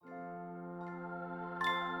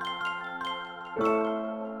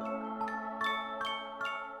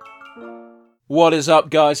What is up,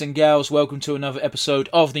 guys and gals? Welcome to another episode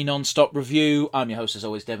of the Nonstop Review. I'm your host, as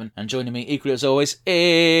always, Devon, and joining me, equally as always,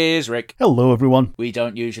 is Rick. Hello, everyone. We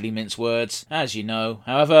don't usually mince words, as you know.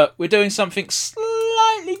 However, we're doing something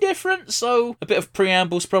slightly different, so a bit of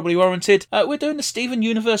preamble's probably warranted. We're doing the Steven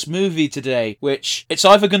Universe movie today, which it's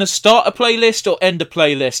either going to start a playlist or end a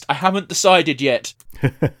playlist. I haven't decided yet.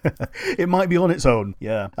 It might be on its own,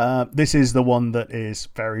 yeah. This is the one that is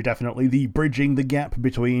very definitely the bridging the gap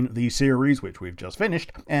between the series, which we've just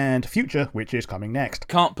finished, and Future, which is coming next.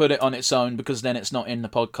 Can't put it on its own because then it's not in the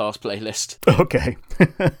podcast playlist. Okay.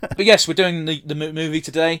 But yes, we're doing the movie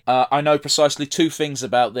today. I know precisely two things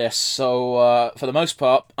about this, so for the most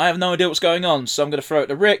part, I have no idea what's going on, so I'm going to throw it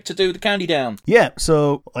to Rick to do the county down. Yeah,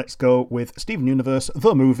 so let's go with Steven Universe,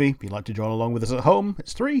 the movie. If you'd like to join along with us at home,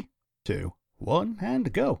 it's 3, 2, 1,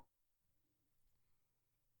 and go.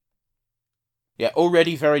 Yeah,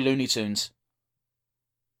 already very Looney Tunes.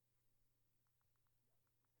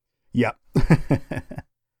 Yeah.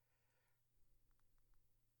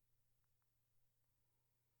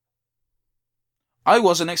 I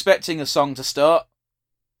wasn't expecting a song to start.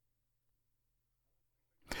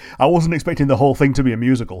 I wasn't expecting the whole thing to be a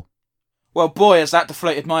musical. Well, boy, has that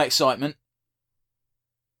deflated my excitement.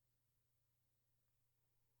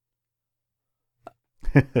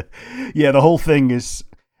 Yeah, the whole thing is...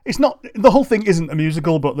 The whole thing isn't a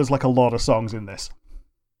musical, but there's like a lot of songs in this.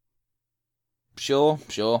 Sure.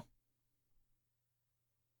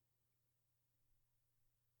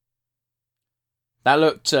 That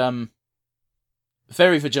looked,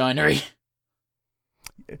 very vagina-y.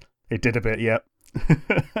 It did a bit, yeah.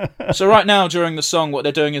 So right now, during the song, what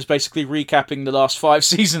they're doing is basically recapping the last 5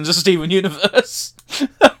 seasons of Steven Universe.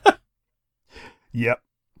 Yep,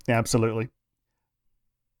 absolutely.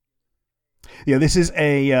 Yeah, this is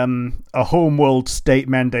a Homeworld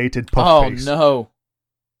state-mandated puff piece. Oh, no.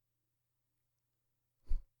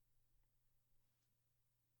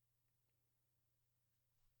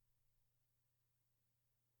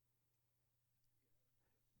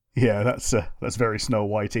 Yeah, that's very Snow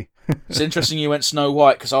Whitey. It's interesting you went Snow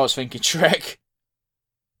White, because I was thinking Shrek.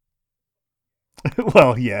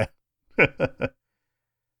 Well, yeah.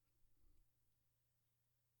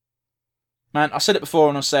 Man, I said it before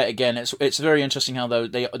and I'll say it again. It's very interesting how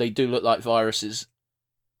they do look like viruses.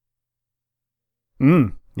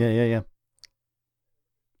 Yeah.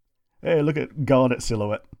 Hey, look at Garnet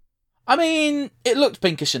silhouette. I mean, it looked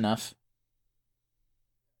pinkish enough.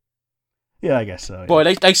 Yeah, I guess so. Yeah. Boy,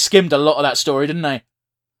 they skimmed a lot of that story, didn't they?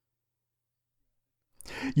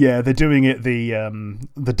 Yeah, they're doing it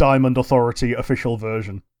the Diamond Authority official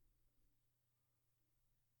version.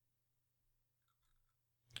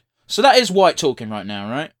 So that is White talking right now,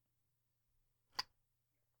 right?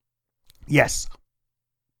 Yes.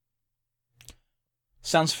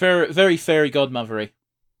 Sounds very, very fairy godmothery.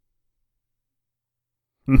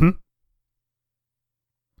 Mm-hmm.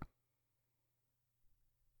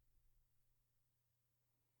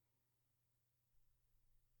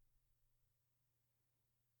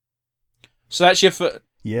 So that's your foot.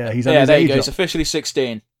 Yeah, he's on yeah. his There you age go. He's up. officially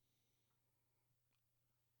 16.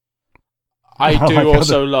 I do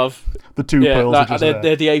also love the two pearls. Are just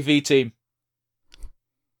they're the AV team.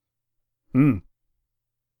 Hmm.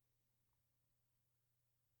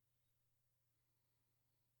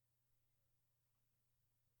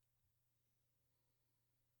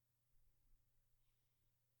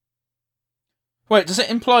 Wait, does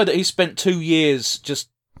it imply that he spent 2 years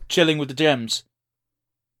just chilling with the gems?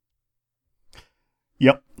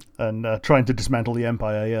 Yep, and trying to dismantle the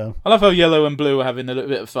Empire, yeah. I love how yellow and blue are having a little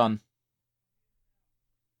bit of fun.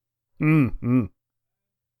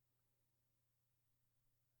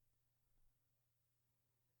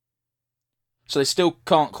 So they still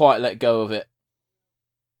can't quite let go of it.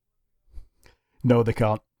 No, they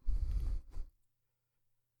can't.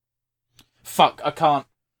 Fuck, I can't.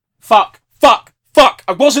 Fuck!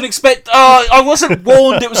 I wasn't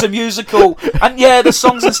warned it was a musical. And yeah, the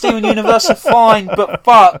songs in Steven Universe are fine, but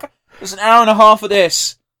fuck. There's an hour and a half of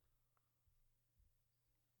this.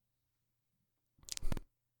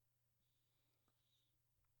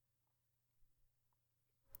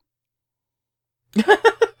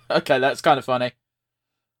 Okay, that's kind of funny.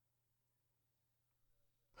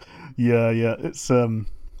 Yeah. It's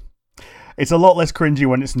a lot less cringy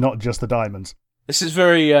when it's not just the diamonds. This is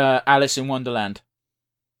very Alice in Wonderland.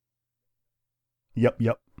 Yep.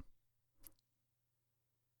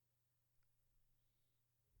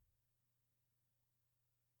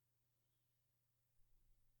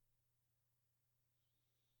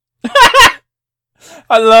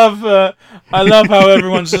 I love how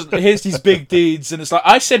everyone's just, here's these big deeds, and it's like,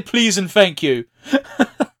 I said please and thank you.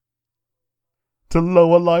 To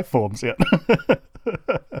lower life forms, yeah.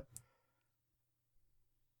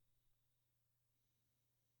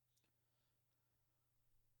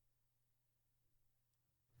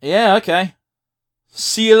 Yeah, okay.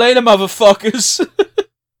 See you later, motherfuckers.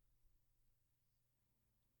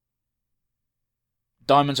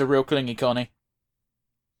 Diamonds are real clingy, Connie.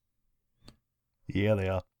 Yeah, they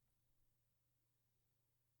are.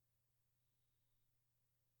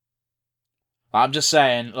 I'm just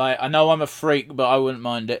saying, like, I know I'm a freak, but I wouldn't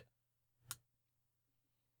mind it.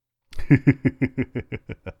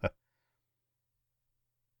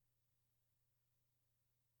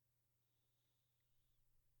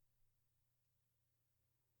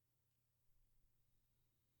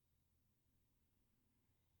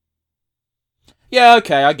 Yeah,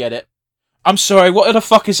 okay, I get it. I'm sorry, what the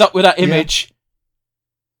fuck is up with that image? Yeah.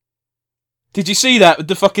 Did you see that with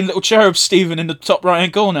the fucking little cherub Stephen in the top right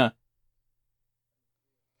hand corner?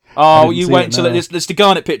 Oh, you wait until there's the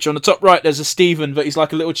Garnet picture on the top right. There's a Stephen, but he's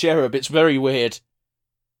like a little cherub. It's very weird.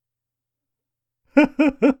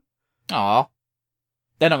 Aw.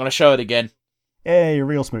 They're not going to show it again. Hey,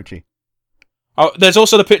 real smoochy. Oh, there's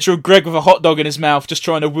also the picture of Greg with a hot dog in his mouth, just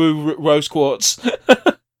trying to woo Rose Quartz.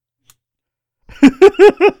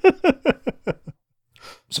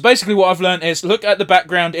 So basically what I've learned is look at the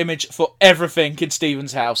background image for everything in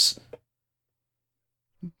Stephen's house.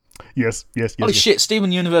 Yes. Holy shit,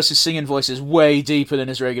 Steven Universe's singing voice is way deeper than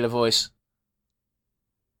his regular voice.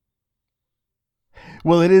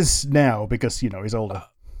 Well, it is now because, he's older.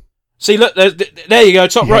 See, look, there you go,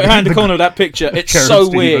 top right-hand corner of that picture. It's so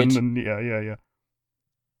weird. And yeah.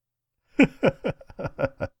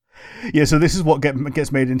 Yeah, so this is what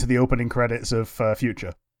gets made into the opening credits of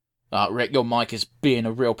Future. Rick, your mic is being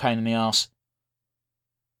a real pain in the arse.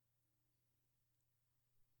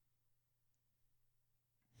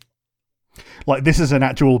 Like, this is an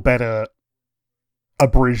actual better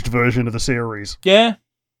abridged version of the series. Yeah.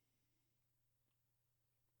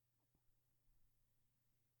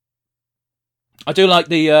 I do like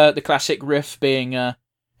the classic riff being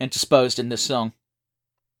intersposed in this song.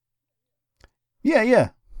 Yeah.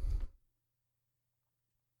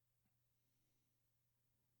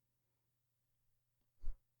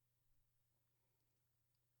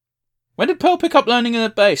 When did Pearl pick up learning the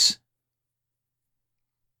bass?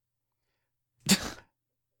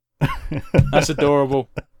 That's adorable.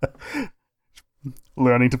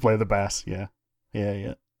 Learning to play the bass, yeah.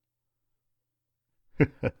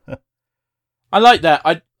 I like that.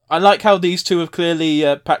 I like how these two have clearly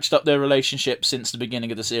patched up their relationship since the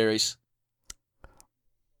beginning of the series.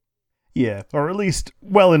 Yeah, or at least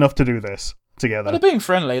well enough to do this together. But they're being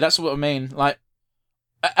friendly, that's what I mean. Like,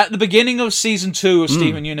 at the beginning of Season 2 of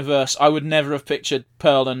Steven Universe, I would never have pictured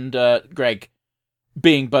Pearl and Greg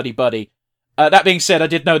being buddy-buddy. That being said, I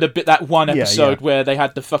did know that one episode where they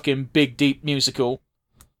had the fucking big, deep musical.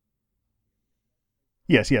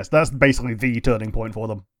 Yes, that's basically the turning point for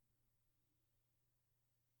them.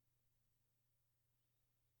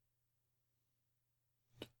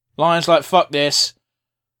 Lion's like, fuck this.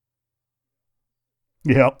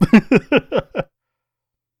 Yep.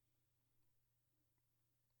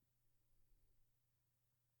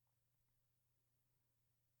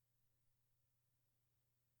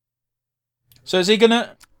 So is he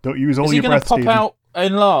gonna... Don't use all your breath, Is he gonna pop out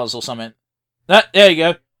in Lars or something? There you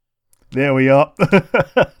go. There we are.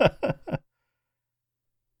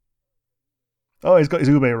 Oh, he's got his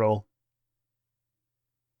ube roll.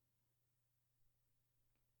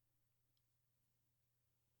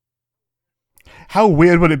 How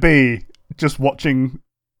weird would it be just watching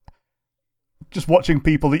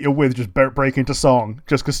people that you're with just break into song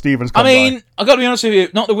just because Steven's come by? I've got to be honest with you,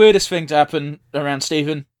 not the weirdest thing to happen around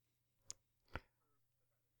Steven.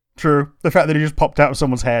 True. The fact that he just popped out of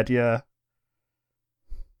someone's head, yeah.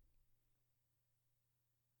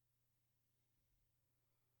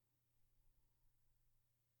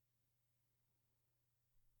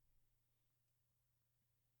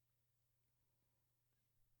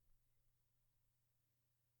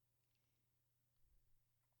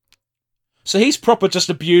 So he's proper just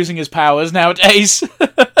abusing his powers nowadays.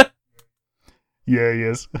 Yeah, he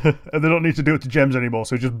is. And they don't need to do it to gems anymore,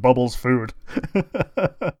 so he just bubbles food.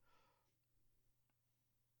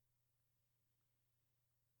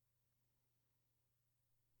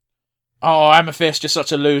 Oh, Amethyst, you're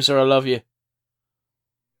such a loser, I love you.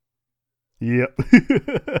 Yep.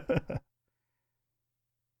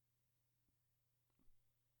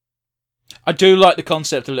 I do like the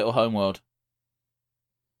concept of Little Homeworld.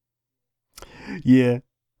 Yeah.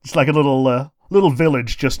 It's like a little little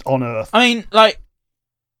village just on Earth. I mean, like,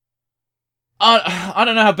 I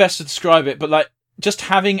don't know how best to describe it, but like, just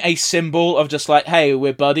having a symbol of just like, hey,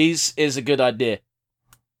 we're buddies is a good idea.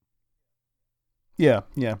 Yeah.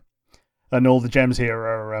 And all the gems here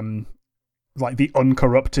are like the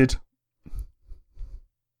uncorrupted.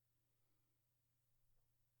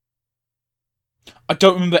 I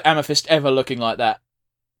don't remember Amethyst ever looking like that.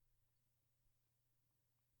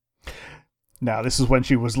 Now, this is when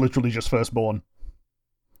she was literally just first born.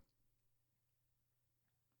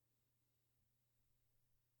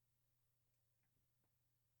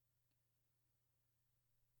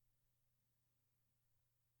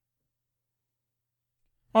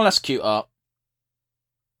 Oh, that's cute art.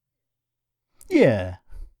 Yeah.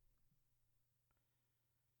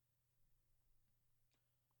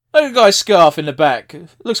 Look at the guy's scarf in the back.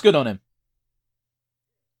 Looks good on him.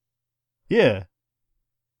 Yeah.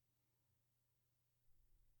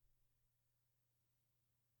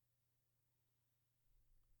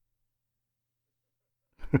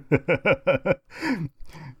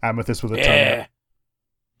 Amethyst with a tongue.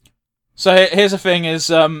 So here's the thing: is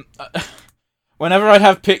whenever I'd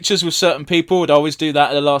have pictures with certain people, I'd always do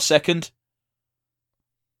that at the last second.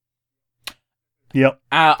 Yep.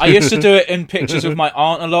 I used to do it in pictures with my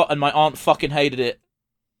aunt a lot, and my aunt fucking hated it.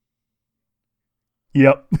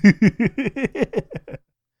 Yep.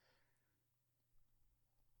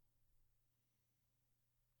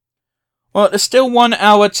 Well, there's still 1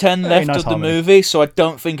 hour 10 Very left nice of the harmony. movie, so I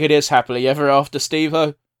don't think it is Happily Ever After,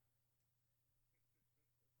 Steve-O.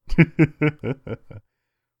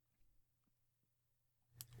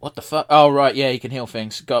 What the fuck? Oh, right, yeah, he can heal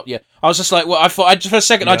things. God, yeah. I was just like, well, for a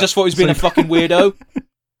second, I just thought he was being a fucking weirdo.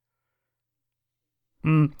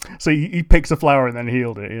 So he picks a flower and then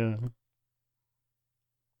healed it, yeah.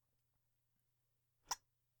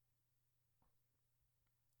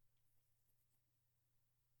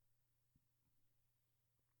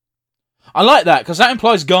 I like that, because that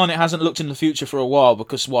implies Garnet hasn't looked in the future for a while,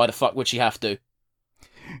 because why the fuck would she have to?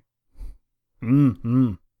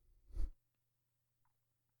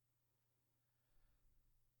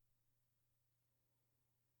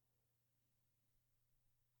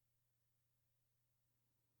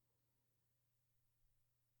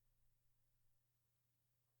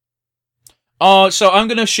 Oh, so I'm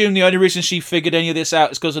going to assume the only reason she figured any of this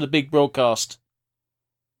out is because of the big broadcast.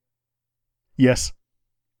 Yes.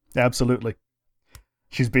 Absolutely.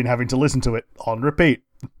 She's been having to listen to it on repeat.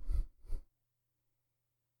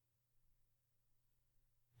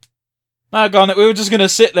 Ah, Garnet, we were just going to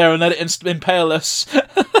sit there and let it impale us.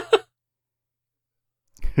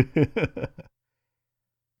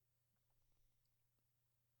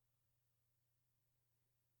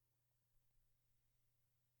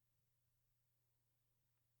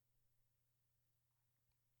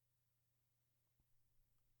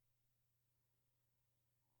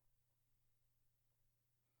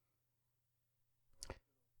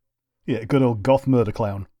 Yeah, good old goth murder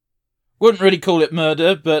clown. Wouldn't really call it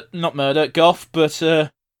murder, but not murder, goth, but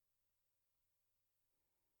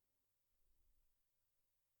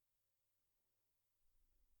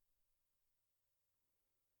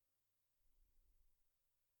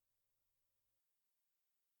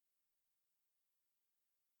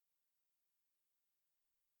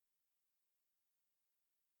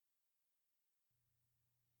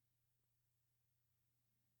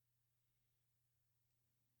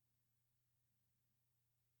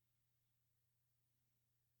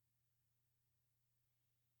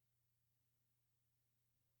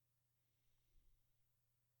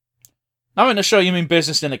I'm going to show you mean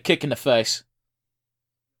business than a kick in the face.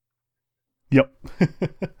 Yep.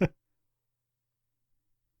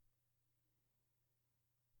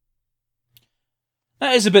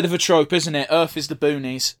 That is a bit of a trope, isn't it? Earth is the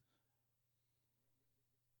boonies.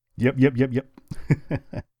 Yep.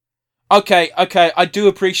 Okay, I do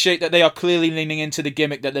appreciate that they are clearly leaning into the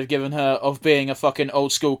gimmick that they've given her of being a fucking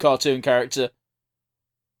old school cartoon character.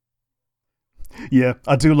 Yeah,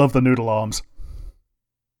 I do love the noodle arms.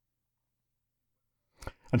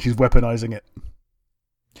 And she's weaponizing it.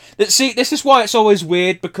 See, this is why it's always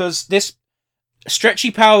weird, because this stretchy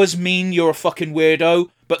powers mean you're a fucking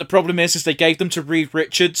weirdo, but the problem is they gave them to Reed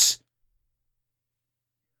Richards.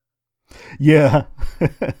 Yeah.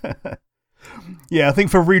 Yeah, I think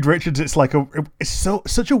for Reed Richards it's like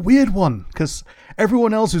such a weird one, because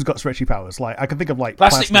everyone else who's got stretchy powers, like I can think of like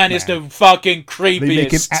Plastic Man is the fucking creepiest. They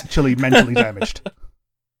make him actually mentally damaged.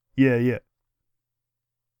 Yeah.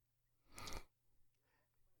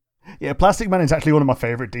 Yeah, Plastic Man is actually one of my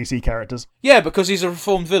favourite DC characters. Yeah, because he's a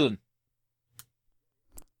reformed villain.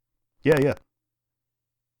 Yeah.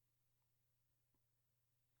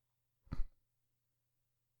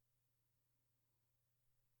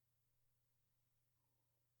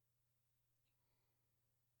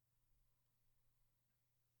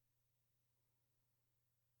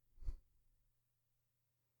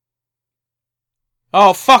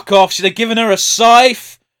 Oh, fuck off. Should they given her a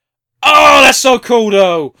scythe? Oh, that's so cool,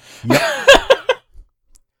 though. Yep.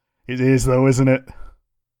 It is, though, isn't it?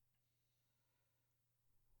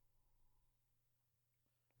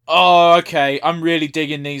 Oh, okay. I'm really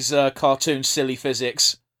digging these cartoon silly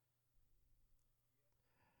physics.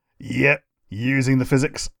 Yep. Using the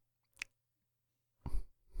physics.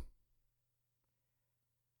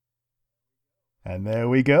 And there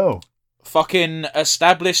we go. Fucking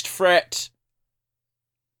established threat.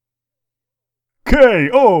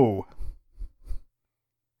 KO!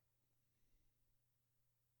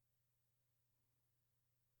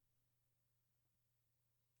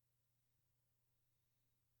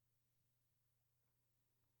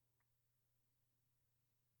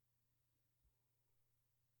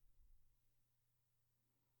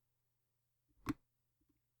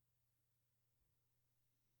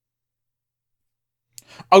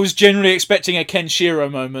 I was generally expecting a Kenshiro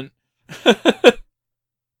moment.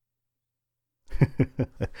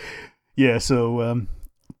 Yeah, so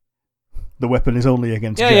the weapon is only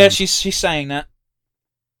against Yeah, gems. yeah, she's saying that.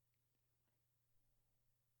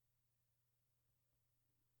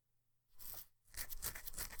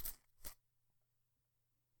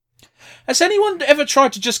 Has anyone ever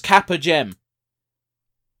tried to just cap a gem?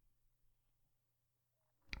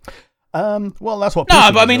 Well, that's what. No,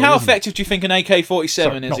 but I mean, though, how isn't effective do you think an AK-47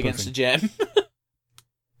 Sorry, is not against a poofing. gem?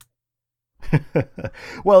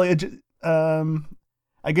 Well,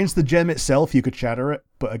 against the gem itself, you could shatter it,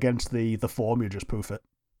 but against the form, you just poof it.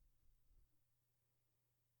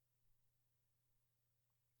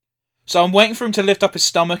 So I'm waiting for him to lift up his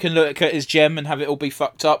stomach and look at his gem and have it all be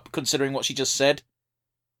fucked up, considering what she just said.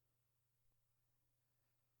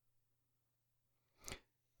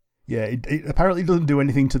 Yeah, it apparently doesn't do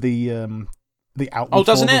anything to the outward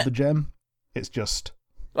doesn't form it? of the gem. It's just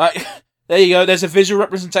Like, there you go. There's a visual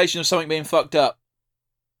representation of something being fucked up.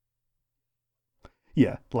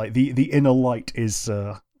 yeah, like the inner light is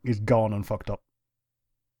gone and fucked up.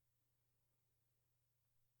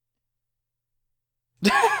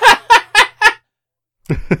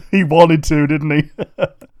 He wanted to, didn't he?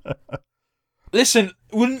 Listen,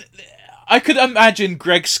 I could imagine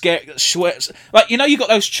Greg swears. Like, you know, you got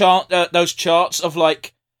those charts of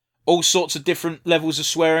like all sorts of different levels of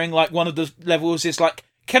swearing. Like, one of the levels is like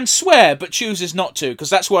can swear but chooses not to, because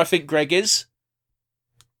that's where I think Greg is.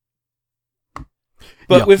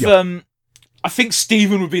 But with I think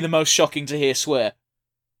Stephen would be the most shocking to hear swear.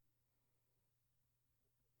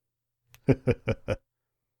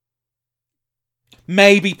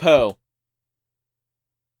 Maybe Pearl.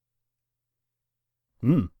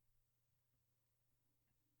 Hmm.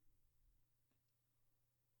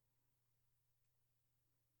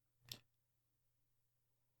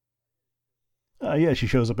 Yeah, she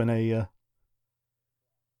shows up in a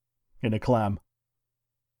clam.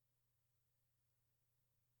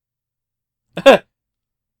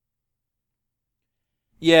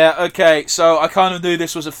 Yeah, okay, so I kind of knew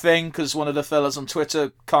this was a thing because one of the fellas on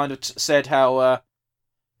Twitter kind of said how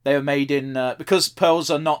they were made in because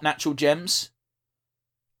pearls are not natural gems.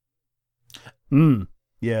 Hmm.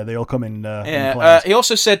 Yeah, they all come in Yeah, clams. he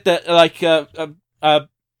also said that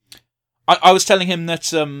I was telling him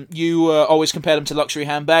that you always compare them to luxury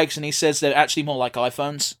handbags, and he says they're actually more like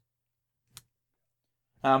iPhones.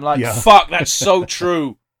 And I'm like, Yeah. fuck, that's so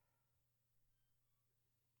true.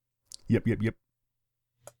 Yep.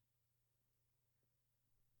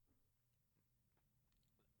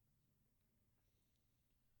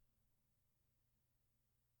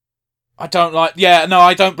 I don't like. Yeah, no,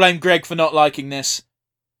 I don't blame Greg for not liking this.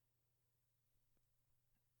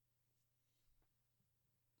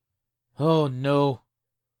 Oh no.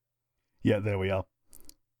 Yeah, there we are.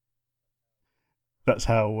 That's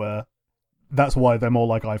how. That's why they're more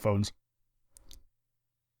like iPhones.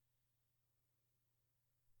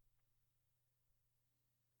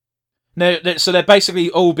 No, so they're basically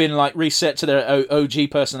all been like reset to their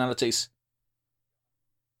OG personalities.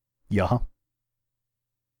 Yeah.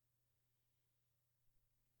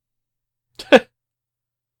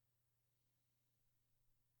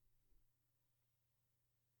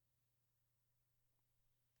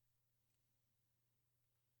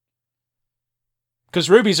 Because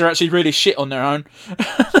rubies are actually really shit on their own.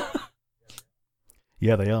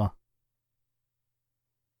 Yeah, they are.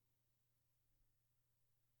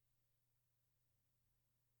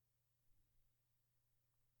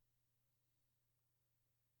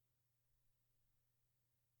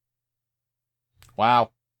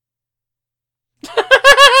 Wow.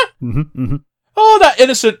 Mm-hmm. Oh, that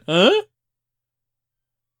innocent. Huh?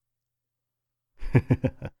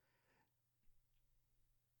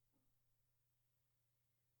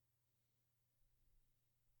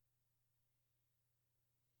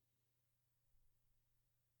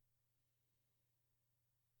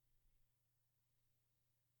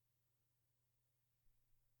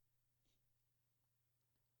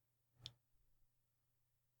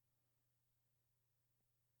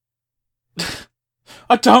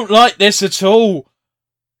 I don't like this at all.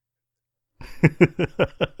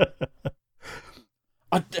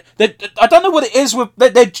 I don't know what it is with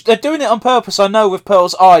they're doing it on purpose. I know with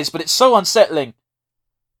Pearl's eyes, but it's so unsettling.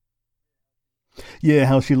 Yeah,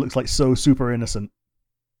 how she looks like so super innocent.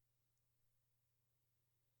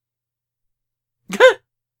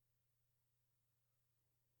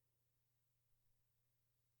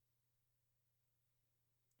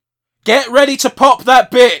 Get ready to pop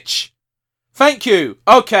that bitch. Thank you.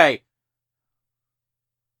 Okay.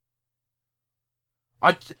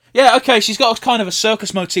 Yeah, okay, she's got kind of a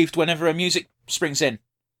circus motif whenever her music springs in.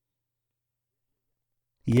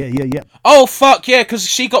 Yeah. Oh, fuck, yeah, because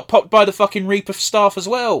she got popped by the fucking Reaper staff as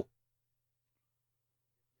well.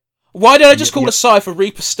 Why did I just call a sigh for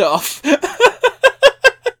Reaper staff?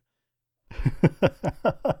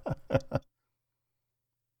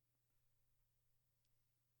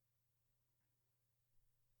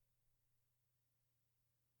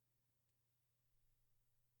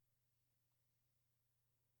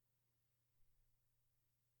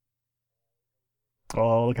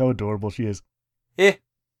 Oh, look how adorable she is. Yeah.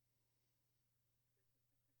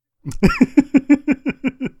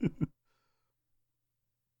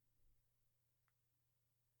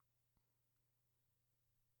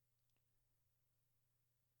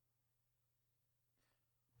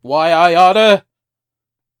 Why I oughta...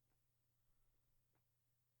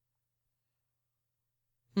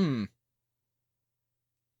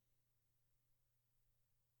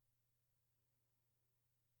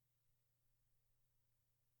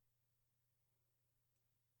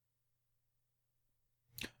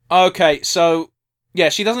 Okay, so... Yeah,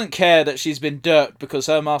 she doesn't care that she's been dirked because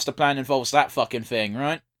her master plan involves that fucking thing,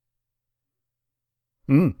 right?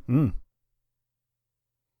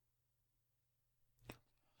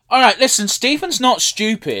 Alright, listen, Stephen's not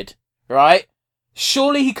stupid, right?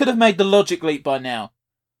 Surely he could have made the logic leap by now.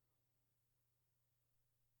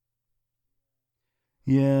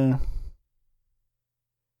 Yeah.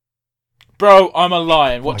 Bro, I'm a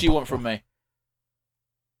lion. What do you want from me?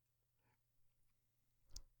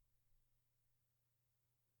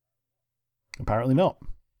 Apparently not.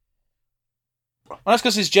 Well, that's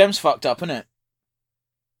because his gem's fucked up, isn't it?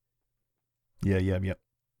 Yeah. I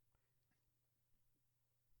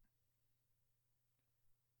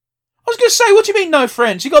was gonna say, what do you mean no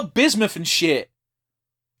friends? You got bismuth and shit.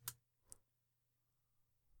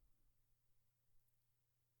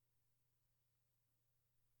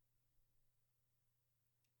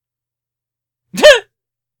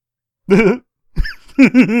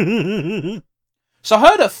 So I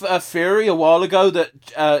heard a theory a while ago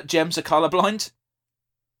that gems are colourblind.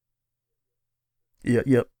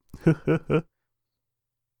 Yep.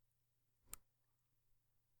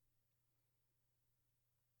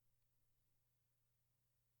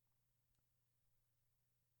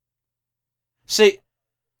 See,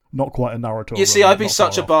 not quite a Naruto. you see, I'd be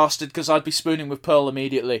such a bastard because I'd be spooning with Pearl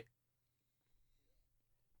immediately.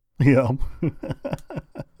 Yeah.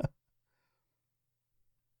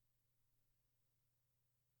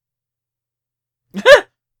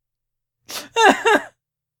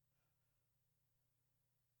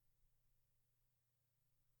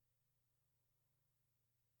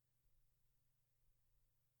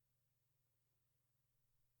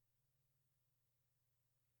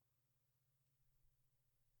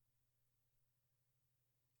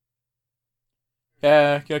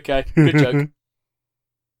 Yeah, okay, good joke.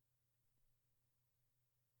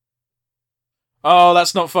 Oh,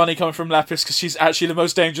 that's not funny coming from Lapis because she's actually the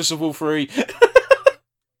most dangerous of all three.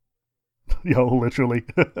 Yo, literally.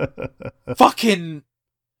 Fucking...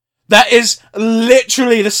 That is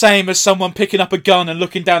literally the same as someone picking up a gun and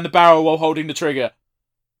looking down the barrel while holding the trigger.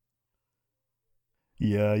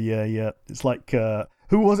 Yeah. It's like,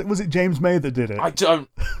 who was it? Was it James May that did it? I don't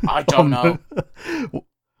know.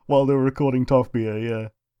 While they were recording Top Beer, yeah.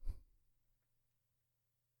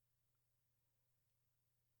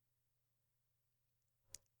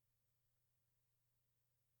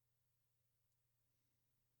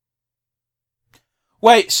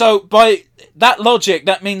 Wait, so by that logic,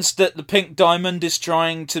 that means that the Pink Diamond is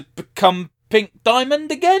trying to become Pink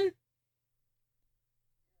Diamond again?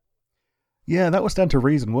 Yeah, that would stand to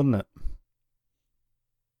reason, wouldn't it?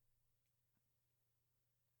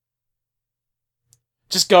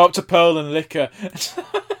 Just go up to Pearl and lick her.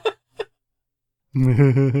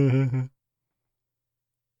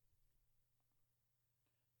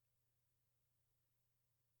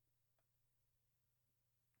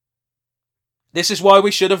 This is why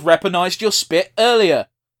we should have weaponized your spit earlier.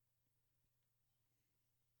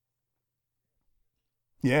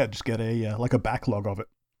 Yeah, just get a like a backlog of it.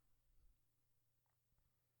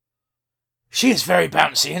 She is very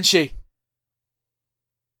bouncy, isn't she?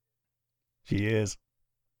 She is.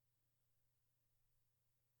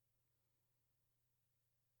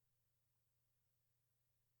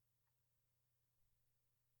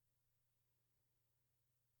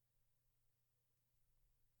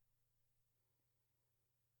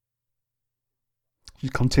 She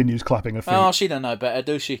continues clapping her feet. Oh, she don't know better,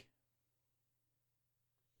 do she?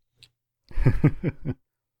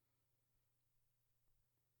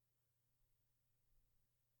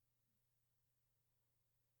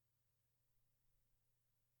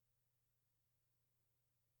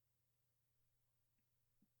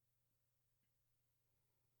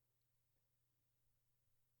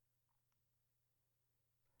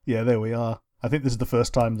 Yeah, there we are. I think this is the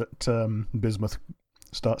first time that Bismuth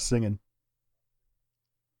starts singing.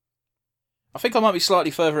 I think I might be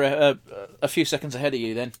slightly further, a few seconds ahead of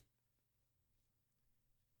you then.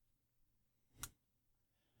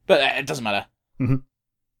 But it doesn't matter. Mm-hmm.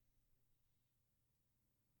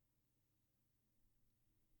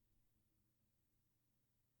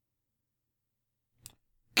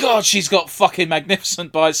 God, she's got fucking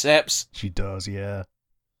magnificent biceps. She does, yeah.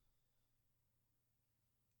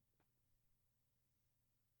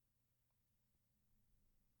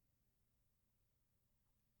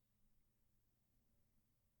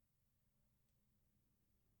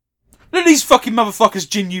 Look at these fucking motherfuckers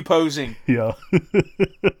Jinyu posing. Yeah.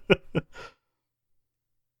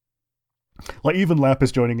 Like, even Lap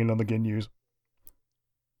is joining in on the Ginyus.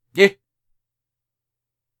 Yeah.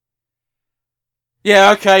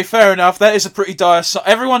 Yeah, okay, fair enough. That is a pretty dire song.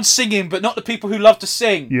 Everyone's singing, but not the people who love to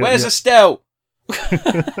sing. Yeah, Where's yeah. Estelle?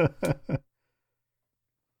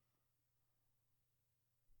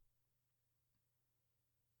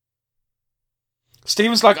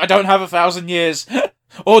 Steven's like, I don't have 1,000 years.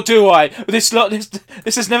 Or do I? This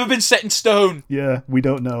has never been set in stone. Yeah, we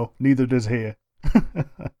don't know. Neither does here.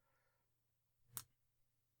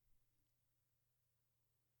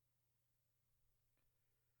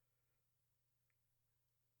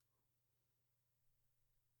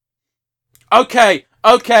 Okay.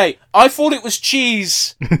 I thought it was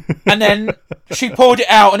cheese. And then she poured it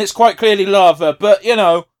out and it's quite clearly lava. But, you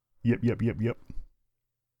know. Yep.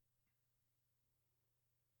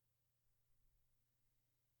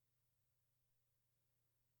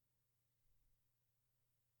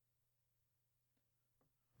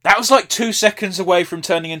 That was like 2 seconds away from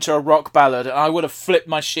turning into a rock ballad. And I would have flipped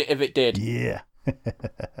my shit if it did. Yeah.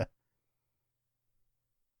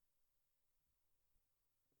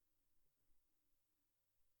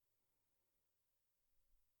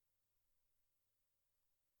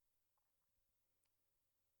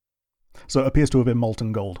 So it appears to have been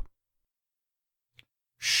molten gold.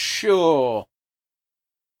 Sure.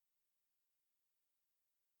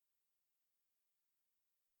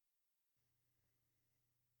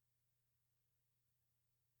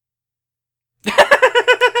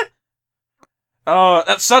 Oh,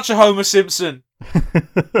 that's such a Homer Simpson.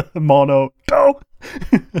 Mono, go!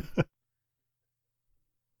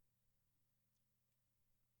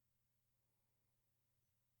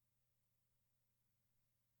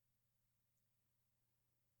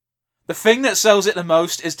 The thing that sells it the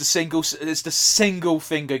most is the single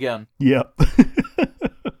finger gun. Yep.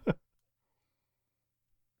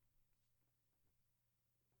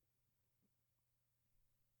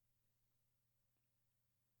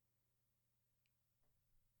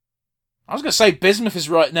 I was going to say Bismuth is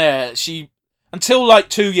right there. Until like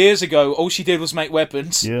 2 years ago, all she did was make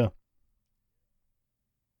weapons. Yeah.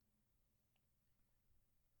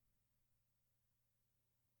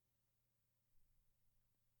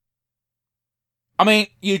 I mean,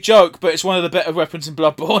 you joke, but it's one of the better weapons in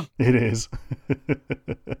Bloodborne. It is.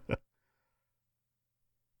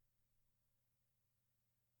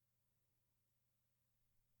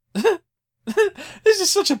 This is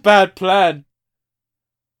such a bad plan.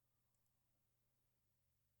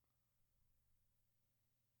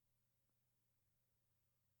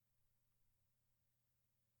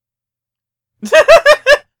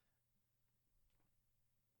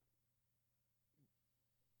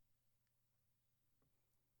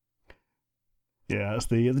 Yeah, that's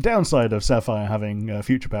the downside of Sapphire having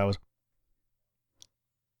future powers.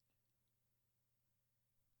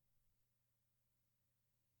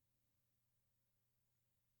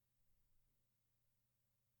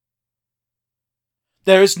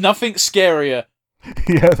 There is nothing scarier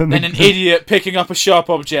Yeah, than an idiot picking up a sharp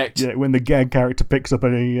object. Yeah, when the gag character picks up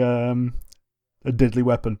a deadly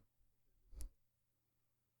weapon.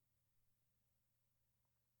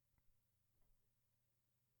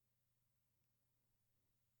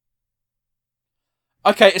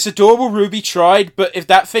 Okay, it's adorable Ruby tried, but if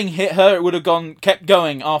that thing hit her, it would have kept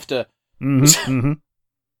going after. Mm-hmm.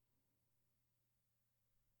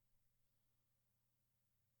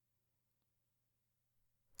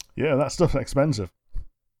 Yeah, that stuff's expensive.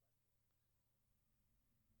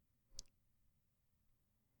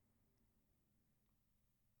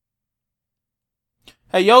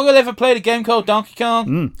 Hey, y'all ever played a game called Donkey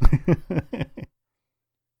Kong?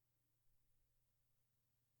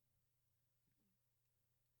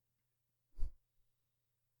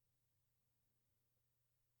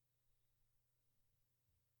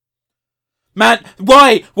 Man,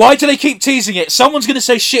 why? Why do they keep teasing it? Someone's going to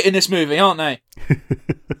say shit in this movie, aren't they?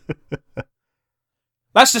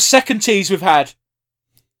 That's the second tease we've had.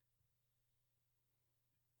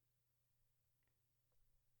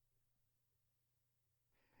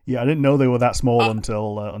 Yeah, I didn't know they were that small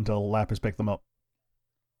until Lapis picked them up.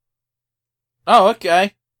 Oh,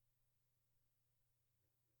 okay.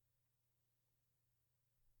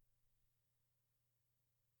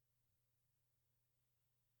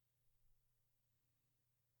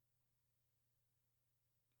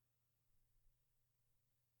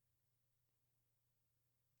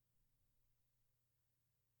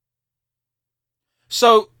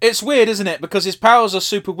 So, it's weird, isn't it? Because his powers are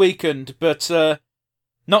super weakened, but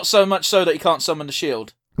not so much so that he can't summon the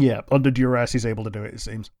shield. Yeah, under duress, he's able to do it, it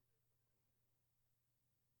seems.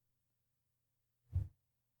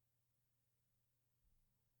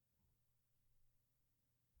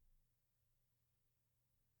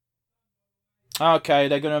 Okay,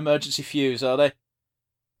 they're going to emergency fuse, are they?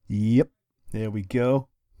 Yep, there we go.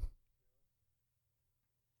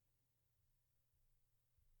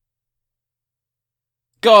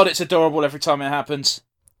 God, it's adorable every time it happens.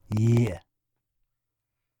 Yeah.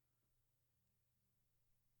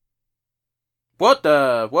 What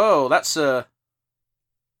the? Whoa, that's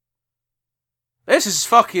This is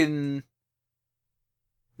fucking...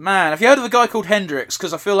 Man, have you heard of a guy called Hendrix?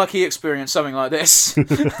 Because I feel like he experienced something like this.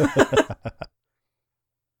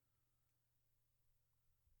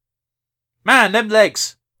 Man, them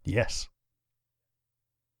legs. Yes.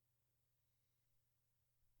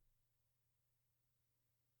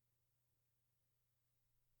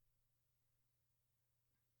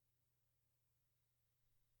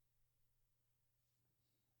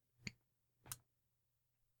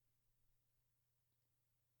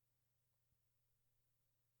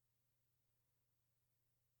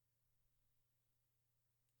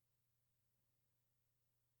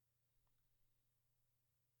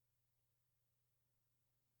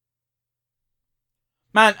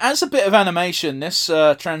 Man, as a bit of animation, this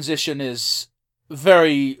transition is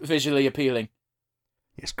very visually appealing.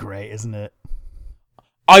 It's great, isn't it?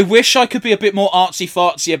 I wish I could be a bit more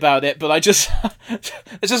artsy-fartsy about it, but I just...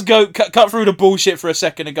 let's just go cut through the bullshit for a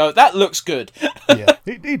second and go, that looks good. Yeah,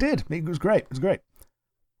 he did. It was great. It was great.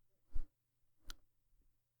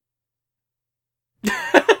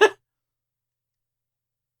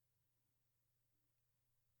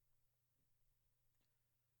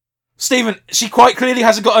 Stephen, she quite clearly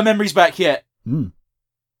hasn't got her memories back yet. Mm.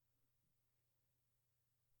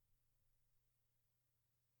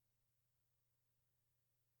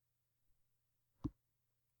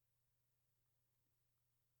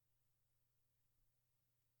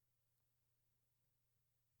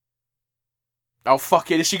 Oh, fuck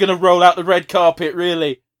it. Is she going to roll out the red carpet,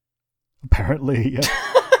 really? Apparently, yeah.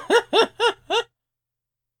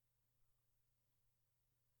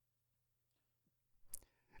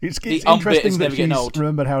 It's interesting that she's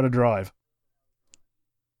remembered how to drive.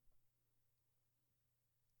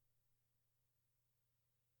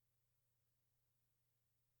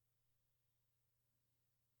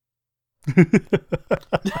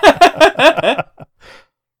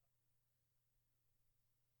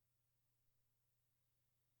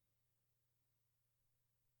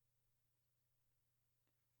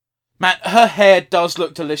 Man, her hair does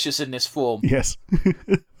look delicious in this form. Yes.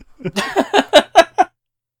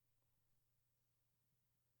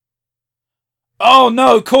 Oh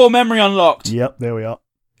no, core memory unlocked. Yep, there we are.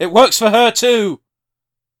 It works for her too.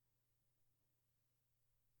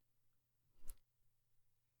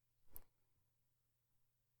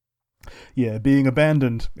 Yeah, being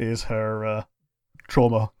abandoned is her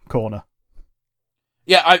trauma corner.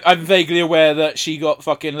 Yeah, I'm vaguely aware that she got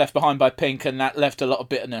fucking left behind by Pink and that left a lot of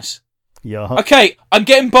bitterness. Yeah. Okay, I'm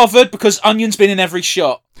getting bothered because Onion's been in every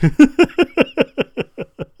shot.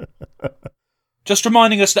 Just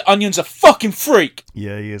reminding us that Onion's a fucking freak.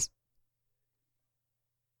 Yeah, he is.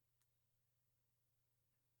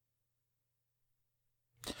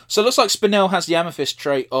 So it looks like Spinel has the amethyst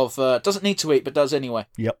trait of doesn't need to eat but does anyway.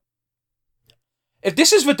 Yep. If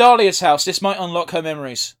this is Vidalia's house, this might unlock her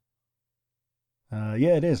memories.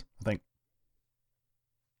 Yeah, it is, I think.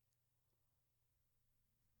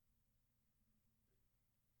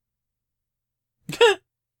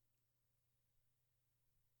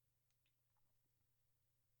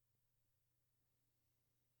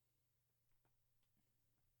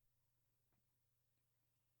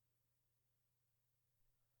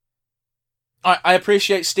 I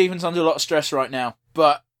appreciate Steven's under a lot of stress right now,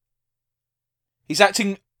 but he's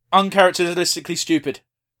acting uncharacteristically stupid.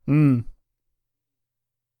 Hmm.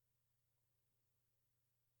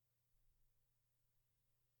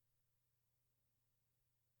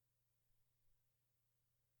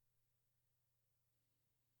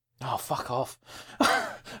 Oh, fuck off.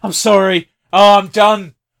 I'm sorry. Oh, I'm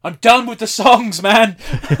done. I'm done with the songs, man.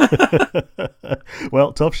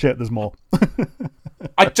 Well, tough shit, there's more.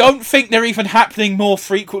 I don't think they're even happening more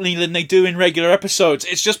frequently than they do in regular episodes.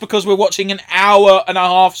 It's just because we're watching an hour and a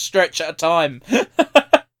half stretch at a time.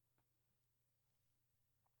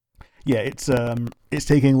 Yeah, it's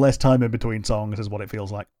taking less time in between songs, is what it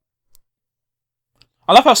feels like.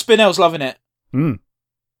 I love how Spinell's loving it. Hmm.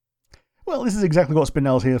 Well, this is exactly what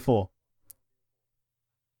Spinell's here for.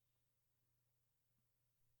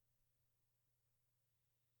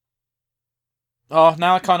 Oh,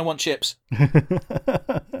 now I kind of want chips.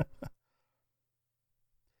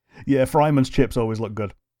 Yeah, Fryman's chips always look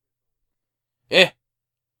good. Yeah.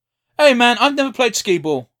 Hey, man, I've never played skee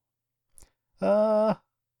ball.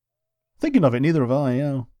 Thinking of it, neither have I,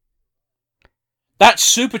 yeah. That's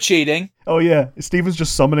super cheating. Oh, yeah, Steven's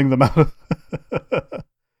just summoning them out.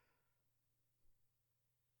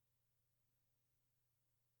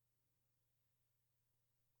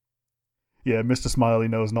 Yeah, Mr. Smiley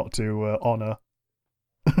knows not to honour.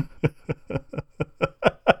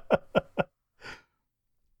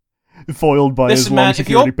 Foiled by his long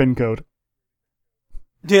security pin code.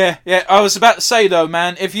 Yeah, I was about to say, though,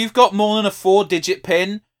 man, if you've got more than a 4-digit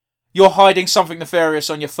pin, you're hiding something nefarious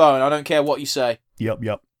on your phone. I don't care what you say.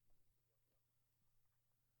 Yep.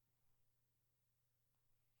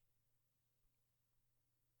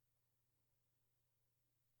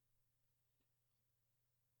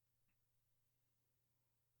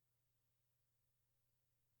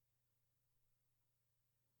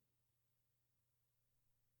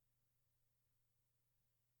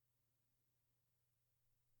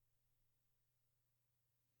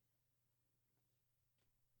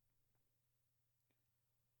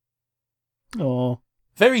 Oh.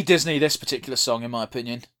 Very Disney, this particular song, in my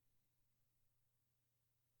opinion.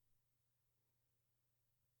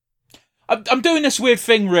 I'm doing this weird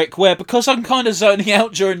thing, Rick, where because I'm kind of zoning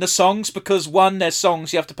out during the songs, because one, they're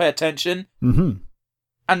songs, you have to pay attention,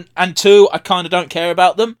 and two, I kind of don't care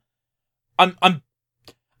about them. I'm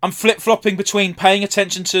flip-flopping between paying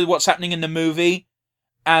attention to what's happening in the movie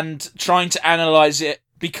and trying to analyse it,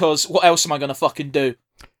 because what else am I going to fucking do?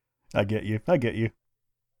 I get you.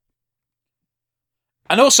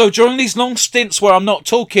 And also, during these long stints where I'm not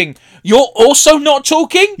talking, you're also not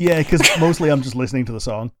talking? Yeah, because mostly I'm just listening to the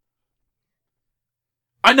song.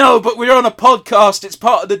 I know, but we're on a podcast. It's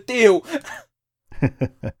part of the deal. Well,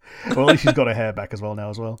 at least she's got her hair back as well now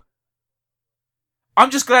as well.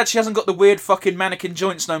 I'm just glad she hasn't got the weird fucking mannequin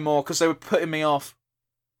joints no more, because they were putting me off.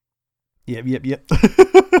 Yep.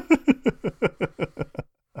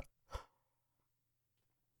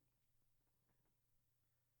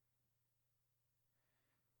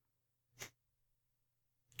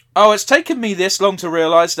 Oh, it's taken me this long to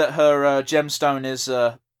realise that her gemstone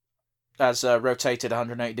has rotated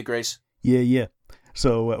 180 degrees. Yeah.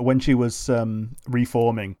 So when she was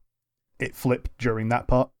reforming, it flipped during that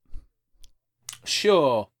part.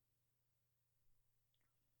 Sure.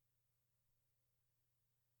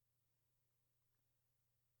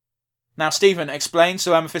 Now, Stephen, explain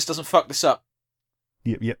so Amethyst doesn't fuck this up.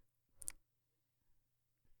 Yep.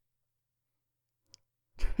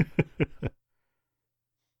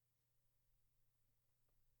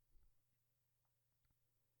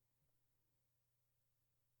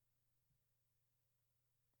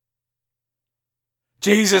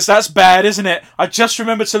 Jesus, that's bad, isn't it? I just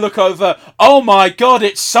remembered to look over. Oh my god,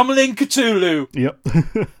 it's summoning Cthulhu! Yep.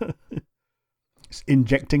 It's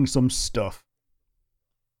injecting some stuff.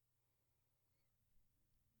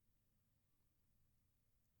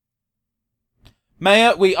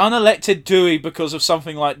 Mayor, we unelected Dewey because of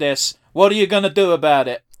something like this. What are you going to do about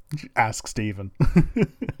it? Ask Stephen.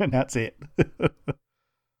 And that's it.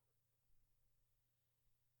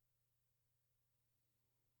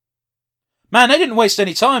 Man, they didn't waste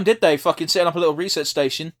any time, did they? Fucking setting up a little research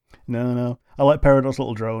station. No. I like Peridot's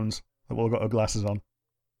little drones that all got our glasses on.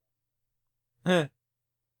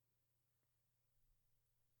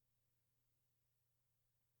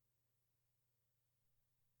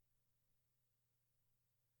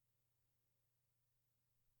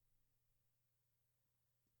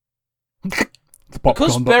 The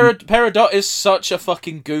Because popcorn button. Peridot is such a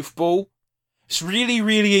fucking goofball, it's really,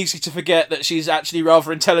 really easy to forget that she's actually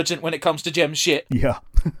rather intelligent when it comes to gem shit. Yeah.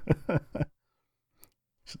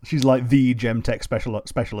 She's like the gem tech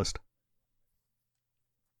specialist.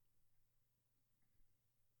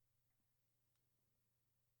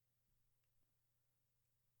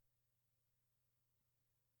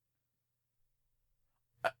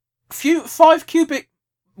 Five cubic,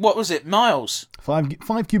 what was it, miles? 5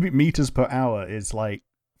 cubic meters per hour is like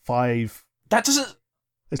 5. That doesn't.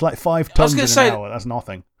 It's like 5 tons in say, an hour. That's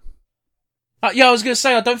nothing. Yeah, I was going to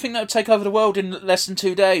say, I don't think that would take over the world in less than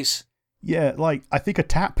 2 days. Yeah, like, I think a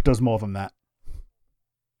tap does more than that.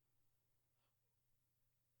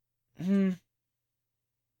 Hmm.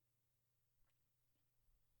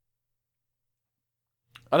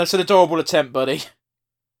 Oh, that's an adorable attempt, buddy.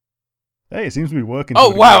 Hey, it seems to be working.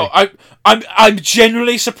 Oh wow! I'm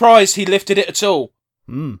genuinely surprised he lifted it at all.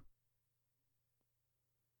 Hmm.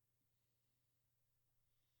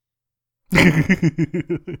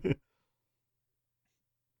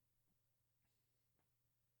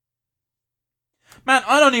 Man,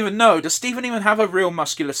 I don't even know. Does Steven even have a real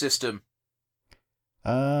muscular system?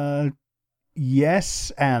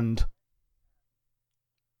 Yes, and.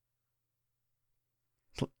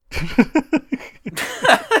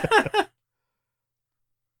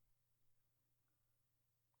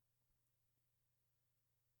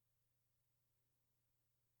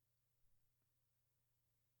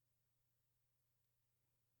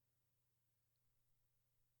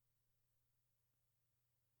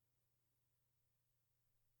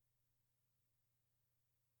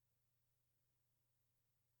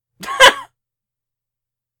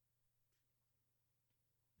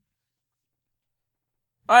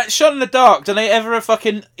 Alright, shot in the dark. Do they ever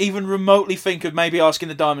fucking even remotely think of maybe asking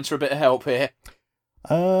the Diamonds for a bit of help here?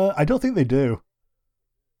 I don't think they do.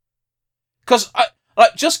 Because,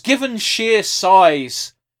 just given sheer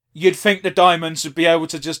size, you'd think the Diamonds would be able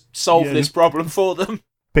to just solve this problem for them.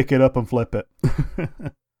 Pick it up and flip it.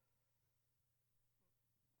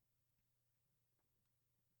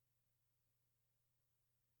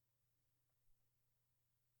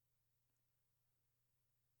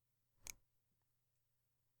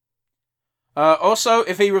 Also,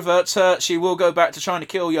 if he reverts her, she will go back to trying to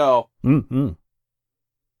kill y'all. Mm-hmm.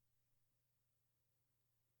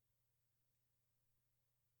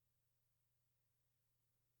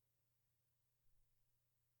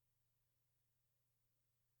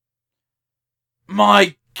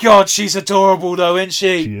 My God, she's adorable though, isn't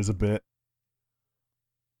she? She is a bit.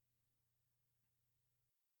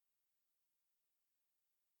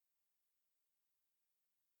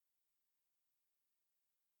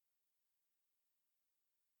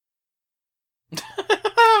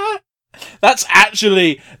 That's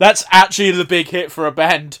actually the big hit for a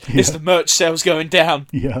band. Yeah. Is the merch sales going down?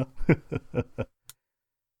 Yeah.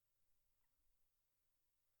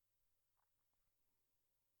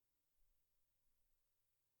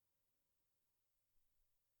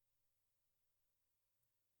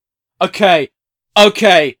 Okay.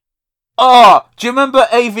 Do you remember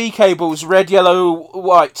AV cables, red, yellow,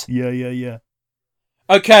 white? Yeah.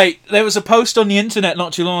 Okay, there was a post on the internet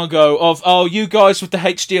not too long ago of, oh, you guys with the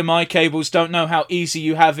HDMI cables don't know how easy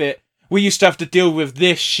you have it. We used to have to deal with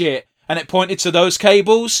this shit. And it pointed to those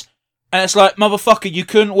cables. And it's like, motherfucker, you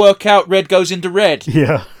couldn't work out red goes into red.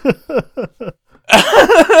 Yeah.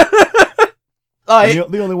 Like,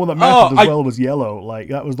 the only one that mattered as well was yellow. Like,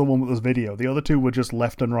 that was the one with this video. The other two were just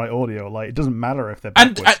left and right audio. Like, it doesn't matter if they're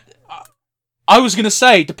backwards. And I was going to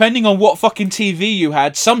say, depending on what fucking TV you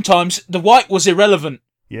had, sometimes the white was irrelevant.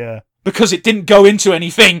 Yeah. Because it didn't go into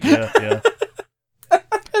anything. Yeah.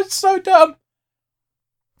 It's so dumb.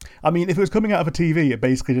 I mean, if it was coming out of a TV, it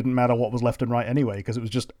basically didn't matter what was left and right anyway, because it was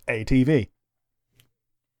just a TV.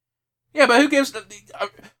 Yeah, but who gives...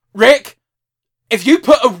 Rick, if you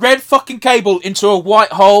put a red fucking cable into a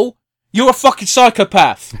white hole, you're a fucking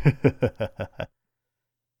psychopath.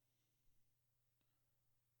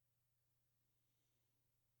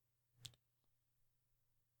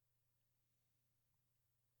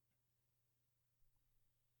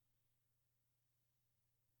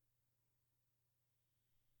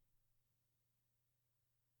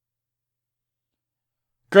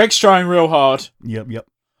 Greg's trying real hard. Yep.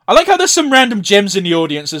 I like how there's some random gems in the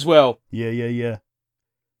audience as well. Yeah.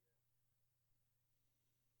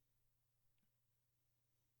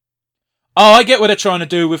 Oh, I get what they're trying to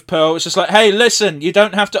do with Pearl. It's just like, hey, listen, you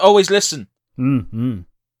don't have to always listen. Mm-hmm.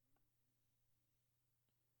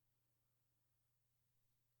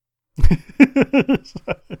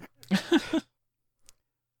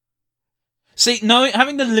 See,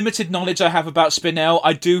 having the limited knowledge I have about Spinell,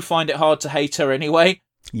 I do find it hard to hate her anyway.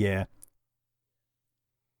 Yeah.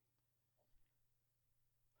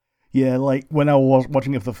 Yeah, like, when I was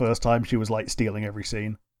watching it for the first time, she was, like, stealing every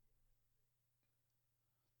scene.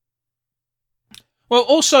 Well,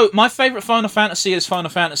 also, my favourite Final Fantasy is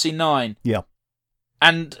Final Fantasy IX. Yeah.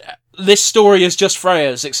 And this story is just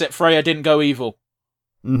Freya's, except Freya didn't go evil.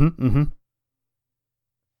 Mm-hmm.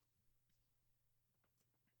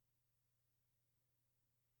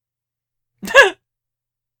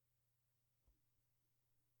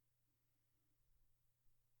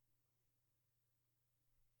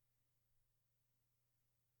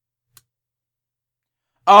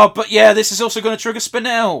 Oh, but yeah, this is also going to trigger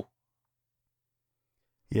Spinell.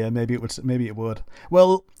 Yeah, maybe it would. Maybe it would.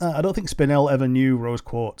 Well, I don't think Spinell ever knew Rose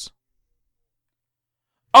Quartz.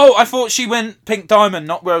 Oh, I thought she went Pink Diamond,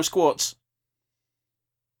 not Rose Quartz.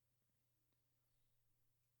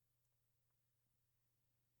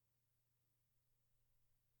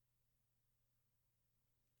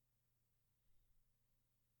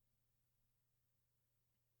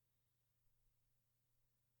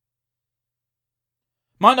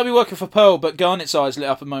 Might not be working for Pearl, but Garnet's eyes lit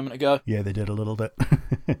up a moment ago. Yeah, they did a little bit.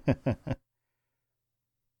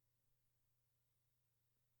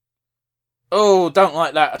 Oh, don't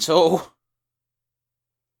like that at all.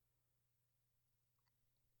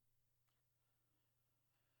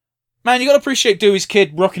 Man, you gotta appreciate Dewey's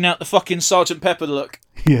kid rocking out the fucking Sergeant Pepper look.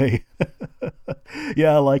 Yeah.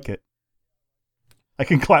 Yeah, I like it. I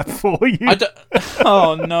can clap for you.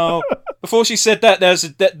 Oh, no. Before she said that,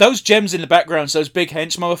 those gems in the background, those big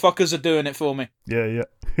hench motherfuckers are doing it for me. Yeah.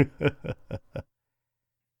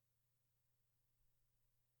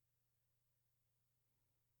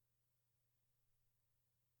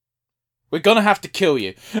 We're gonna have to kill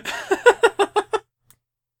you.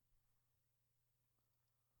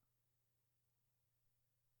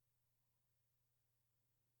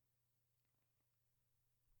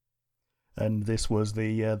 And this was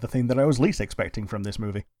the thing that I was least expecting from this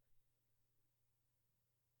movie.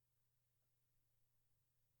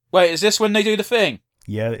 Wait, is this when they do the thing?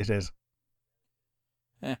 Yeah, it is.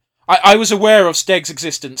 Yeah. I was aware of Steg's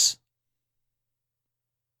existence.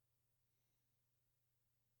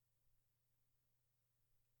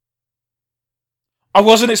 I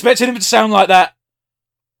wasn't expecting him to sound like that.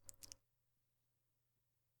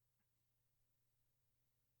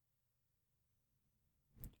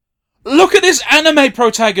 Look at this anime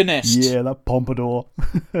protagonist! Yeah, that pompadour.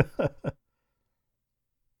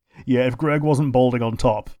 Yeah, if Greg wasn't balding on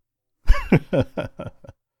top.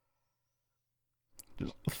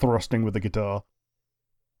 Just thrusting with the guitar.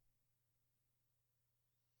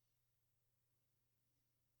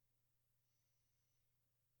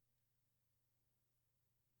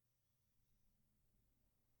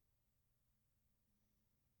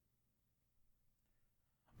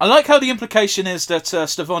 I like how the implication is that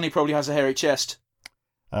Stavoni probably has a hairy chest.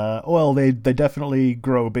 Well, they definitely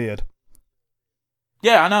grow a beard.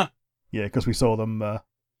 Yeah, I know. Yeah, because we saw them...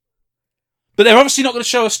 But they're obviously not going to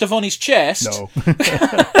show us Stavoni's chest. No.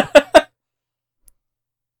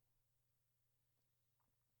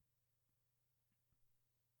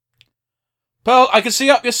 Pearl, I can see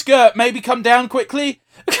up your skirt. Maybe come down quickly.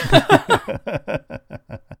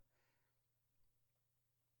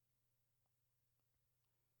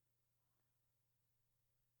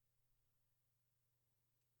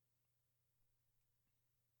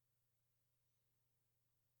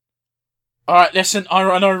 Alright, listen,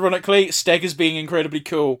 ironically, Steg is being incredibly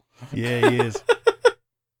cool. Yeah, he is.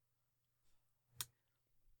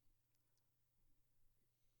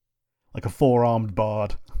 Like a four-armed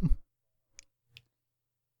bard.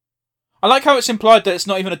 I like how it's implied that it's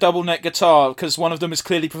not even a double neck guitar, because one of them is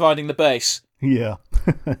clearly providing the bass. Yeah.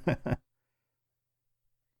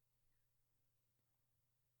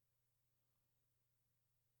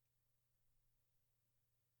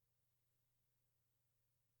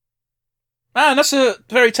 Man, that's a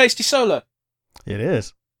very tasty solo. It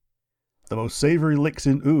is. The most savoury licks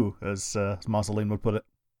in ooh, as Marceline would put it.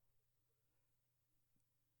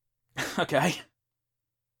 Okay.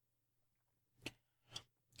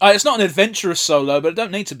 It's not an adventurous solo, but it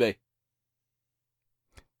don't need to be.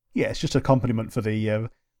 Yeah, it's just accompaniment for the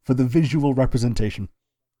visual representation.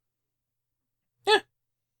 Yeah.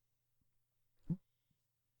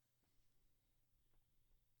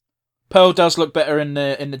 Pearl does look better in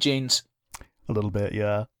the jeans. A little bit,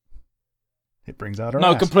 yeah. It brings out her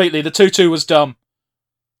No, ass. completely. The tutu was dumb.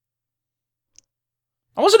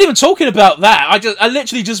 I wasn't even talking about that. I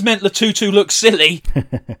literally just meant the tutu looks silly.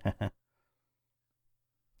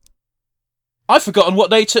 I've forgotten what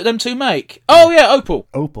they took them to make. Oh yeah, Opal.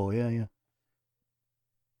 Opal, yeah.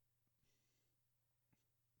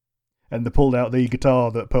 And they pulled out the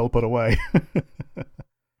guitar that Pearl put away.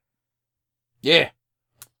 Yeah.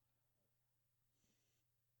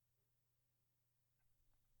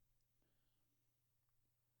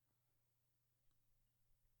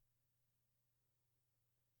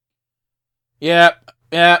 Yeah,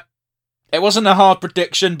 yeah. It wasn't a hard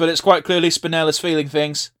prediction, but it's quite clearly Spinell is feeling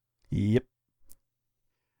things. Yep.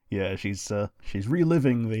 Yeah, she's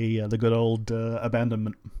reliving the good old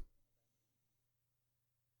abandonment.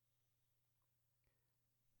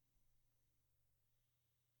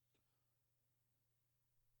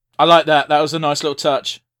 I like that. That was a nice little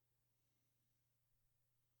touch.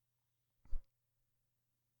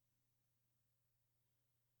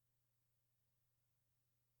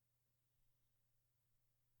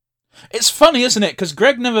 It's funny, isn't it? Because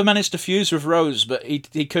Greg never managed to fuse with Rose, but he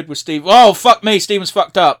could with Steve. Oh, fuck me. Steven's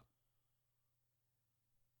fucked up.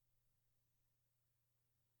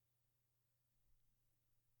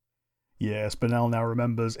 Yeah, Spinell now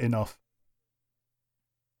remembers enough.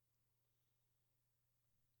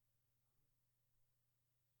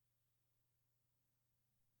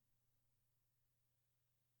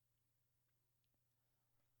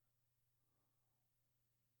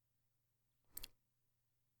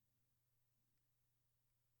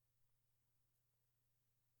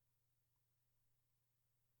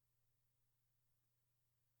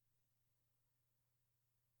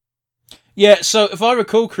 Yeah, so if I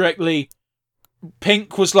recall correctly,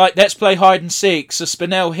 Pink was like, let's play hide and seek, so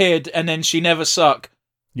Spinell hid, and then she never suck.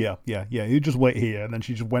 Yeah. You just wait here, and then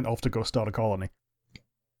she just went off to go start a colony.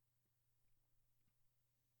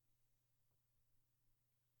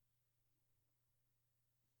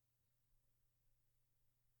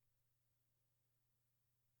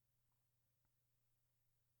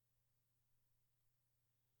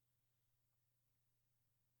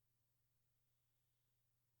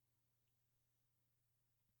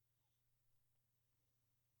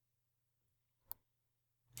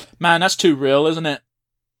 Man, that's too real, isn't it?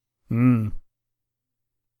 Hmm.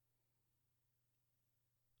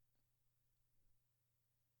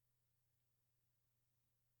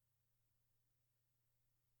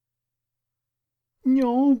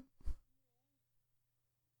 No.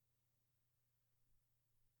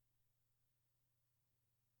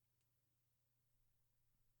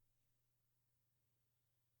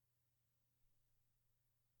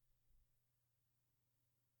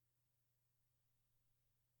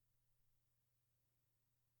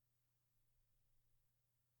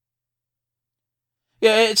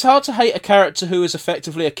 Yeah, it's hard to hate a character who is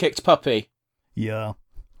effectively a kicked puppy. Yeah,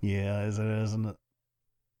 isn't it?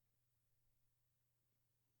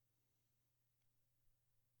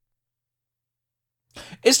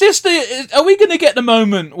 Is this the? Are we going to get the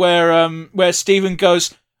moment where Stephen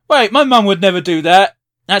goes, "Wait, my mum would never do that."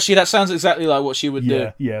 Actually, that sounds exactly like what she would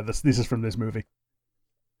do. Yeah. This is from this movie.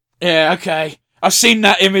 Yeah, okay. I've seen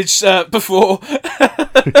that image before.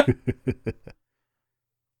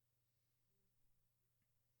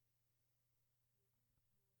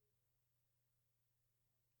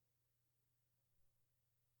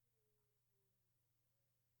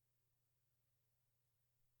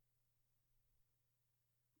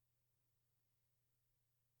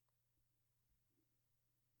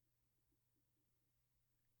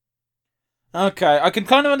 Okay, I can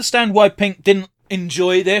kind of understand why Pink didn't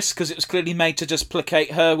enjoy this, because it was clearly made to just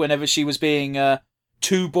placate her whenever she was being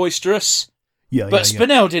too boisterous. But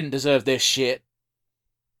Spinell didn't deserve this shit.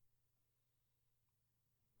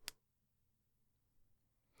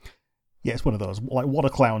 Yeah, it's one of those. Like, what are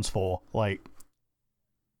clowns for? Like,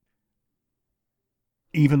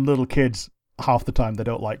 even little kids, half the time, they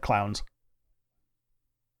don't like clowns.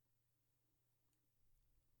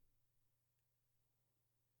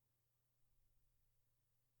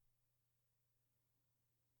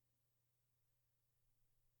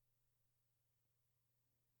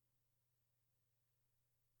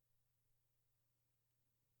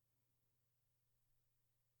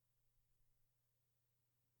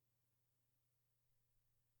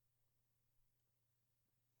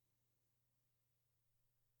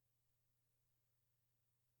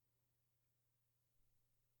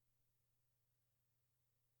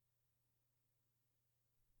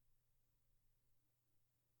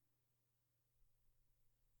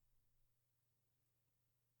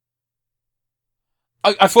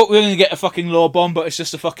 I thought we were going to get a fucking lore bomb, but it's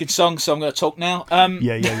just a fucking song, so I'm going to talk now.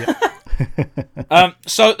 Yeah.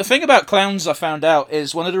 So the thing about clowns I found out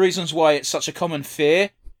is one of the reasons why it's such a common fear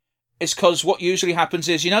is because what usually happens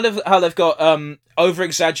is, you know how they've got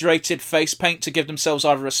over-exaggerated face paint to give themselves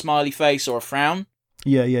either a smiley face or a frown?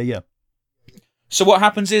 Yeah. So what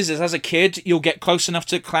happens is as a kid, you'll get close enough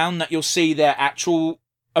to a clown that you'll see their actual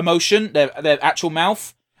emotion, their actual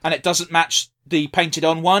mouth, and it doesn't match the painted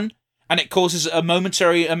on one, and it causes a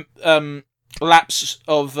momentary lapse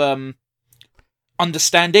of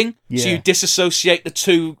understanding. Yeah. So you disassociate the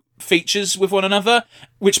two features with one another,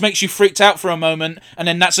 which makes you freaked out for a moment, and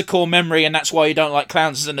then that's a core memory, and that's why you don't like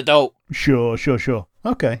clowns as an adult. Sure.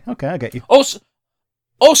 Okay, I get you.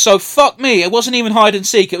 Also, fuck me, it wasn't even hide and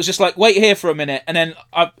seek. It was just like, wait here for a minute, and then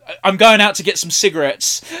I'm going out to get some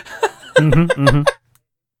cigarettes. Mm-hmm.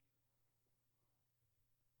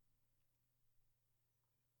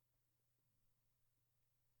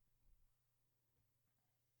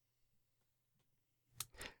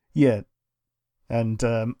 Yeah, and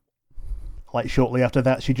like shortly after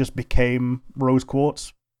that, she just became rose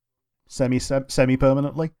quartz, semi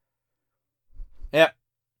permanently. Yeah.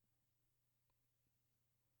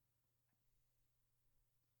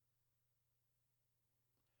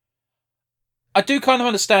 I do kind of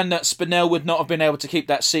understand that Spinell would not have been able to keep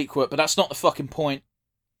that secret, but that's not the fucking point.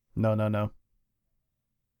 No.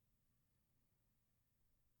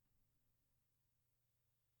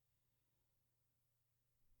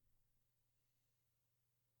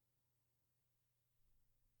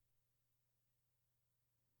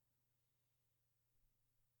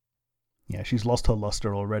 Yeah, she's lost her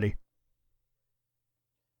luster already.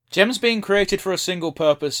 Gems being created for a single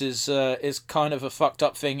purpose is kind of a fucked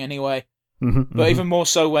up thing anyway. Mm-hmm, But even more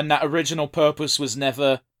so when that original purpose was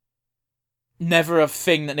never a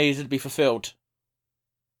thing that needed to be fulfilled.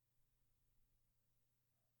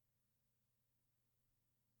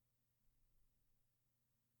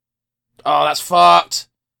 Oh, that's fucked.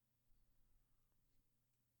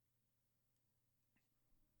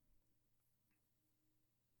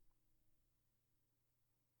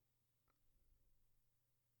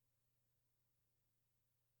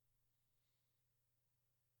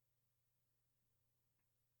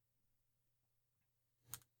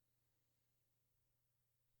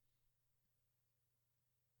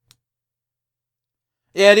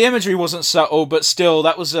 Yeah, the imagery wasn't subtle, but still,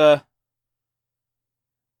 that was a...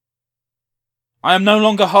 I am no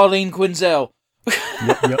longer Harleen Quinzel.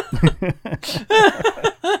 Yep.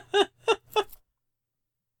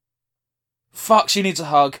 Fuck, she needs a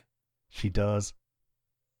hug. She does.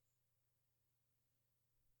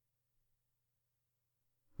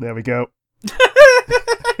 There we go.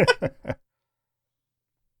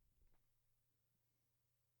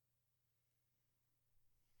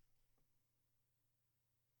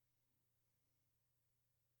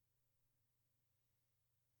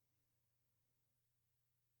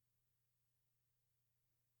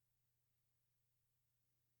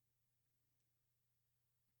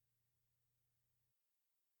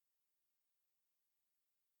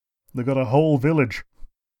 They got a whole village.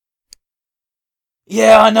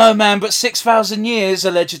 Yeah, I know, man, but 6,000 years,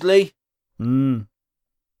 allegedly. Mm.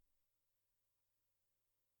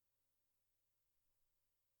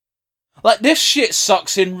 Like, this shit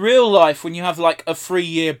sucks in real life when you have, like, a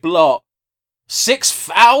 3-year blot.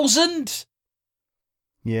 6,000?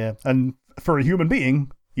 Yeah, and for a human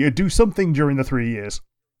being, you do something during the 3 years.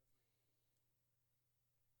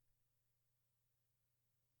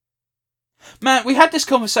 Man, we had this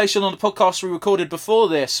conversation on the podcast we recorded before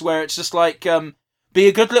this, where it's just like, be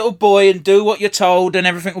a good little boy and do what you're told and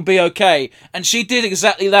everything will be okay. And she did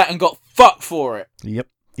exactly that and got fucked for it. Yep.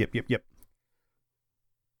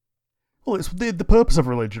 Well, it's the purpose of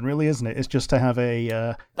religion, really, isn't it? It's just to have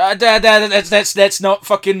a... Let's not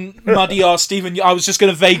fucking muddy our Steven... I was just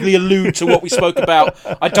going to vaguely allude to what we spoke about.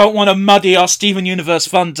 I don't want to muddy our Steven Universe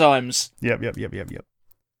fun times. Yep.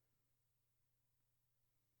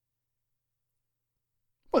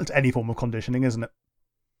 Well, it's any form of conditioning, isn't it?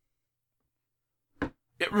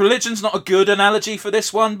 Religion's not a good analogy for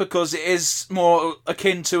this one because it is more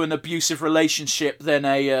akin to an abusive relationship than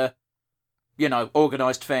a,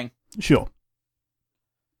 organised thing. Sure.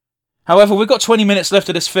 However, we've got 20 minutes left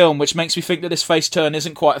of this film, which makes me think that this face turn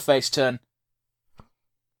isn't quite a face turn.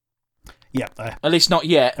 Yeah. At least not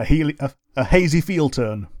yet. A hazy feel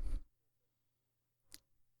turn.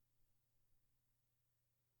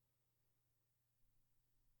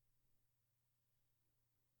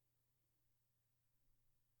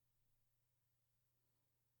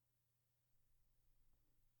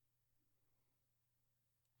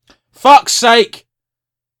 Fuck's sake!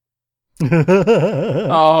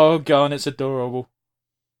 Oh, God, it's adorable.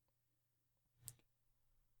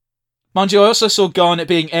 Mind you, I also saw Garnet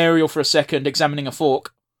being aerial for a second, examining a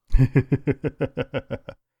fork.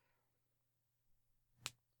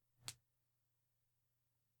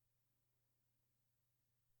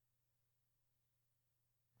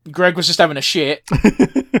 Greg was just having a shit.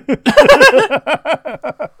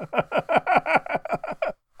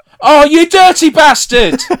 Oh, you dirty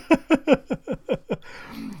bastard!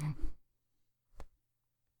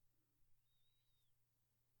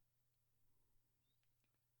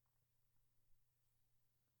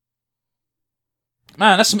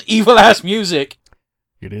 Man, that's some evil-ass music.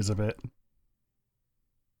 It is a bit.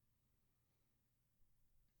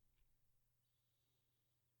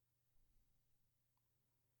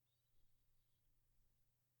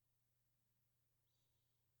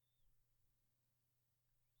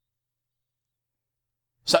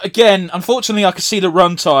 So again, unfortunately, I can see the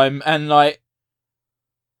runtime, and like,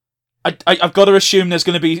 I've got to assume there's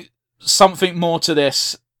going to be something more to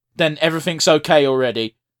this than everything's okay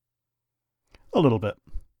already. A little bit.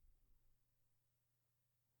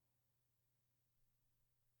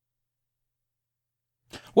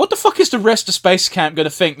 What the fuck is the rest of Space Camp going to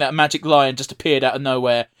think that a magic lion just appeared out of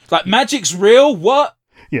nowhere? Like, magic's real? What?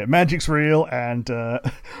 Yeah, magic's real, and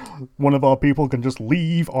one of our people can just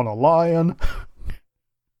leave on a lion.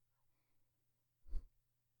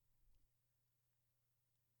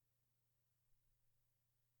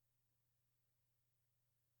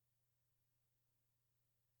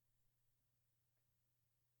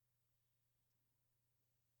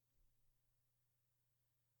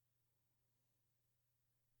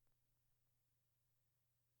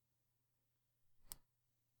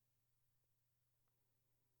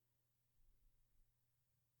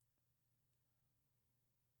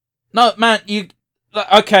 No, man, you...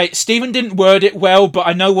 Okay, Stephen didn't word it well, but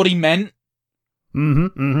I know what he meant.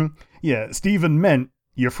 Yeah, Stephen meant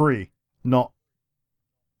you're free, not...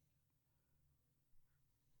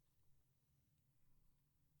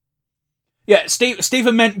 Yeah,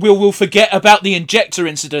 Stephen meant we'll forget about the injector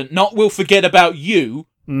incident, not we'll forget about you.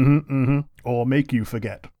 Or make you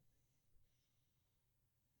forget.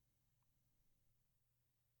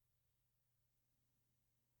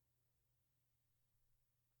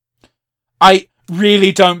 I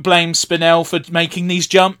really don't blame Spinell for making these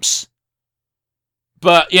jumps.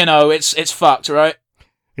 But, you know, it's fucked, right?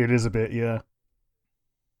 It is a bit, yeah.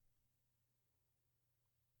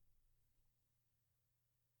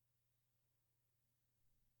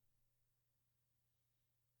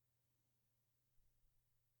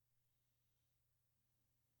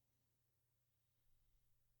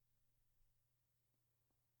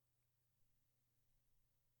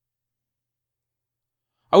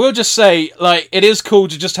 I will just say, like, it is cool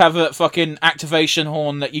to just have a fucking activation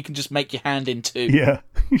horn that you can just make your hand into. Yeah.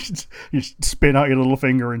 You spin out your little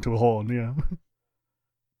finger into a horn, yeah.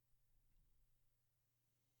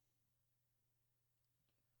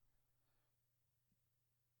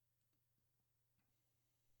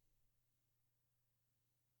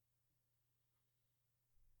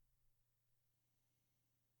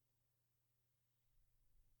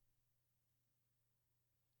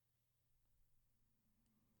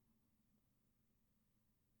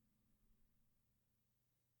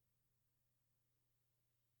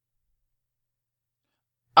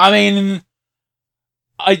 I mean,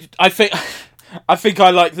 I think I think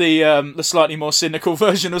I like the slightly more cynical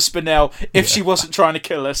version of Spinell if she wasn't trying to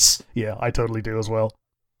kill us. Yeah, I totally do as well.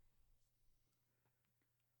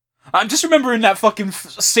 I'm just remembering that fucking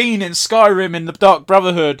scene in Skyrim in the Dark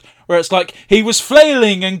Brotherhood where it's like he was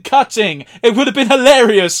flailing and cutting. It would have been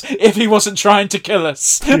hilarious if he wasn't trying to kill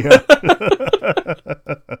us. Yeah.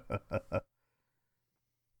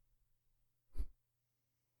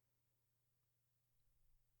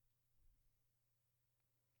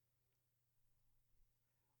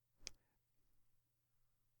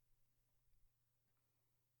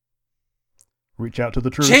 Reach out to the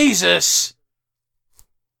truth. Jesus!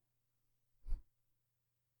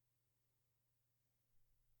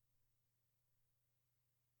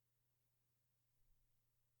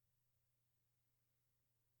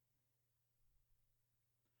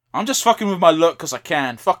 I'm just fucking with my look because I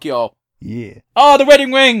can. Fuck y'all. Yeah. Oh, the wedding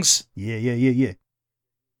wings! Yeah.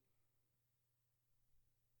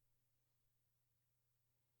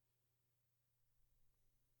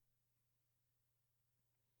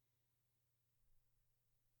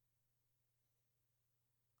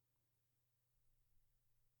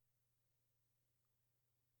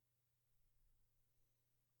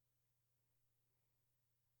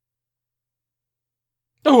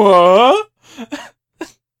 What?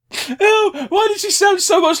 Oh, why did she sound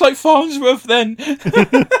so much like Farnsworth then?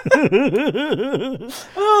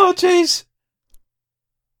 Oh, jeez.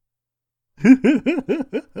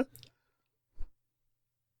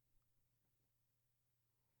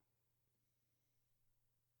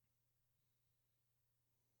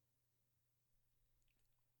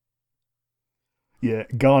 Yeah,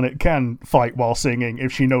 Garnet can fight while singing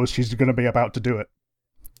if she knows she's going to be about to do it.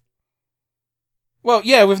 Well,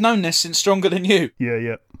 yeah, we've known this since Stronger Than You. Yeah,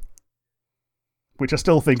 yeah. Which I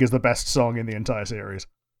still think is the best song in the entire series.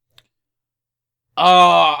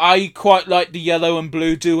 I quite like the yellow and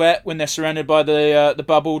blue duet when they're surrounded by the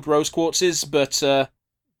bubbled rose quartzes, but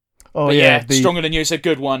yeah, Stronger Than You is a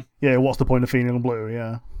good one. Yeah, what's the point of feeling blue?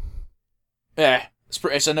 Yeah. Yeah,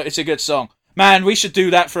 it's a good song. Man, we should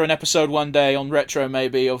do that for an episode one day on Retro,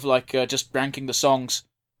 maybe, of just ranking the songs.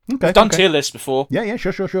 Okay, We've done tier lists before. Yeah,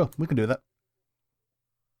 sure. We can do that.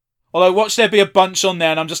 Although, watch there be a bunch on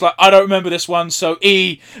there, and I'm just like, I don't remember this one, so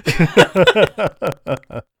E.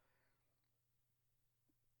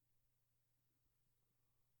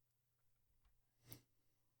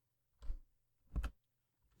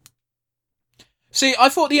 See, I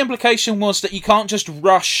thought the implication was that you can't just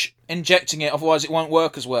rush injecting it, otherwise it won't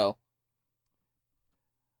work as well.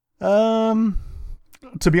 To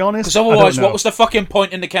be honest, because otherwise, what was the fucking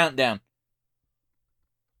point in the countdown?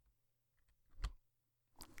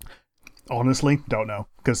 Honestly, don't know.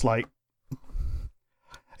 Because,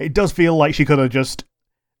 it does feel like she could have just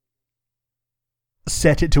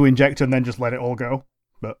set it to inject and then just let it all go.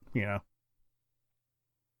 But,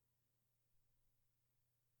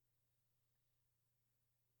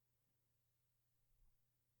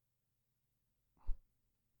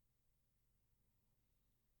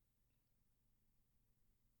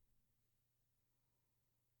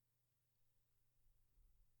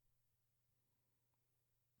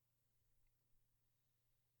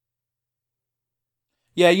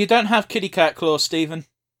 Yeah, you don't have kitty cat claws, Stephen.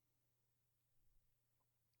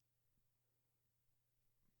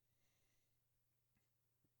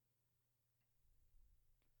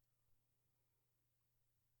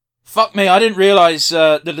 Fuck me, I didn't realise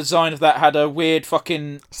the design of that had a weird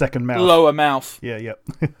fucking second mouth. Lower mouth. Yeah.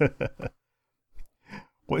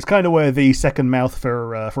 Well, it's kind of where the second mouth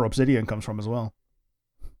for Obsidian comes from as well.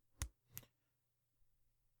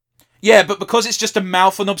 Yeah, but because it's just a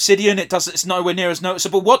mouth on Obsidian, it's nowhere near as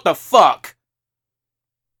noticeable. What the fuck?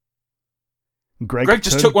 Greg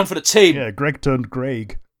just took one for the team. Yeah, Greg turned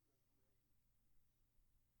Greg.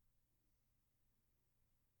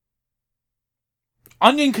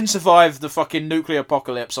 Onion can survive the fucking nuclear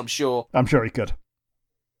apocalypse, I'm sure. I'm sure he could.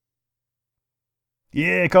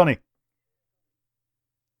 Yeah, Connie.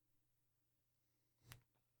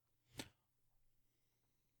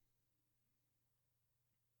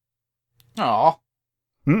 Aww.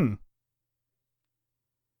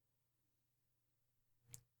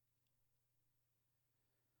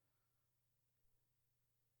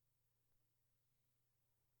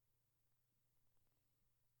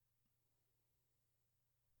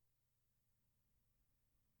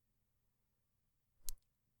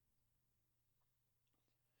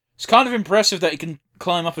 It's kind of impressive that he can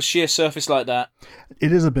climb up a sheer surface like that.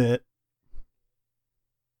 It is a bit.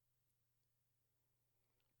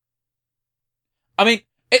 I mean,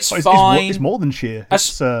 it's fine. It's more than sheer.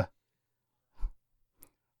 It's not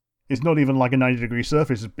even like a 90-degree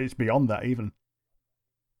surface. It's beyond that, even.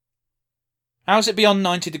 How's it beyond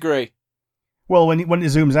 90 degree? Well, when it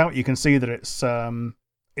zooms out, you can see that it's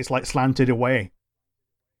like slanted away.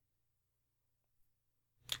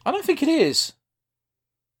 I don't think it is.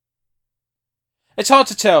 It's hard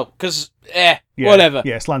to tell, because, whatever.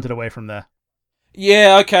 Yeah, slanted away from there.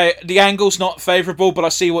 Yeah, okay, the angle's not favourable, but I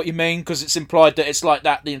see what you mean, because it's implied that it's like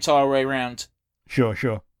that the entire way round. Sure.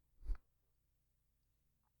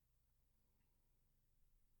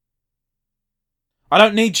 I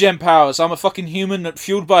don't need gem powers. I'm a fucking human that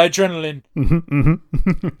fueled by adrenaline.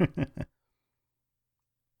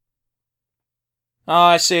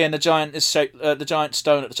 I see, and the giant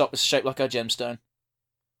stone at the top is shaped like a gemstone.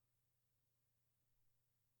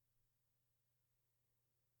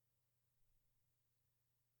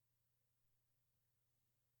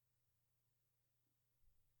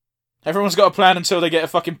 Everyone's got a plan until they get a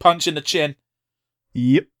fucking punch in the chin.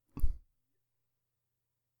 Yep.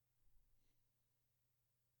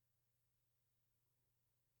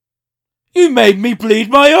 You made me bleed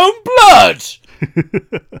my own blood!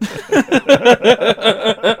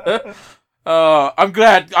 I'm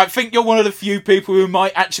glad. I think you're one of the few people who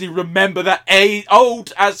might actually remember that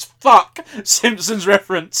old as fuck Simpsons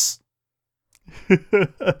reference.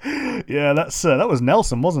 Yeah, that was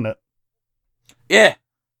Nelson, wasn't it? Yeah.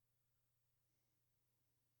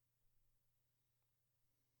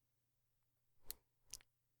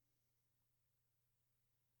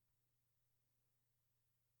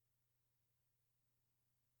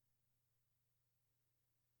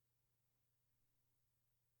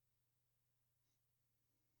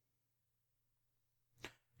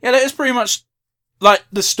 Yeah, that is pretty much like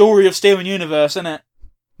the story of Steven Universe, isn't it?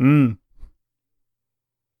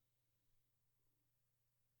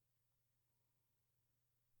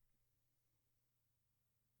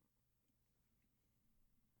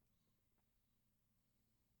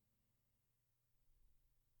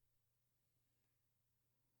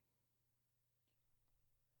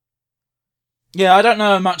 Yeah, I don't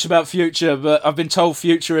know much about Future, but I've been told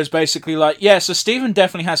Future is basically like, yeah, so Steven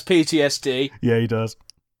definitely has PTSD. Yeah, he does.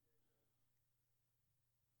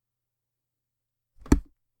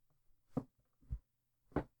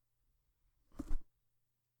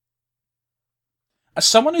 As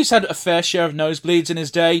someone who's had a fair share of nosebleeds in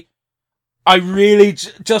his day, I really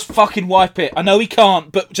just fucking wipe it. I know he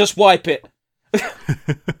can't, but just wipe it.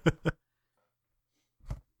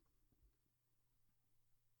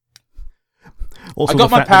 Also, I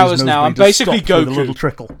got my powers now. I'm basically Goku. A little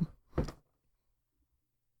trickle.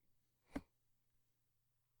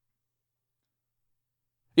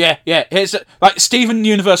 Yeah. Here's like Steven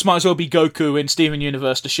Universe might as well be Goku in Steven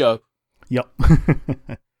Universe the show. Yep.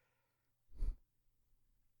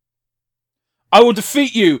 I will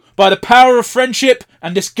defeat you by the power of friendship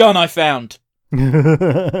and this gun I found.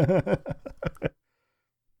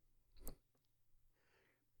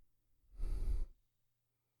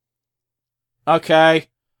 Okay.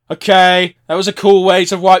 That was a cool way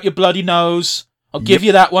to wipe your bloody nose. I'll give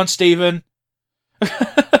you that one, Steven.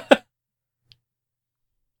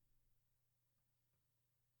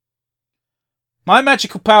 My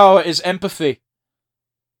magical power is empathy.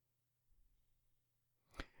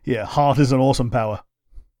 Yeah, heart is an awesome power.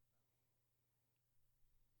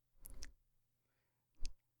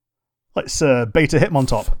 Let's beta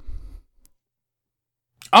Hitmontop.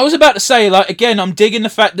 I was about to say, like, again, I'm digging the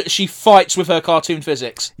fact that she fights with her cartoon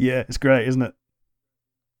physics. Yeah, it's great, isn't it?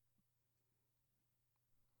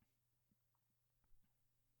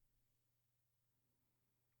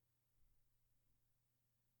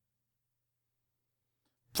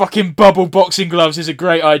 Fucking bubble boxing gloves is a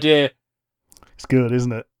great idea. It's good,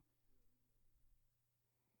 isn't it?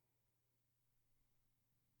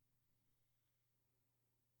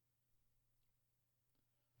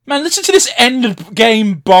 Man, listen to this end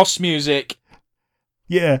game boss music.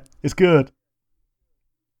 Yeah, it's good.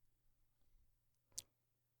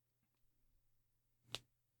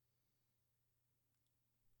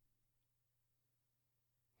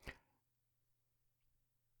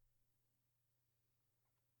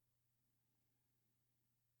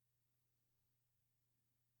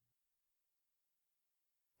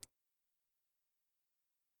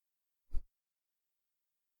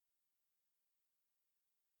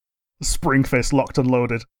 Spring Fist locked and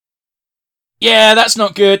loaded. Yeah, that's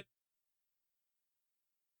not good.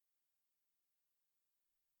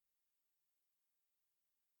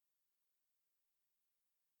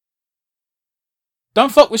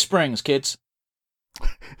 Don't fuck with springs, kids.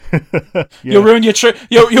 Yeah. You'll ruin your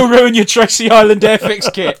you'll ruin your Tracy Island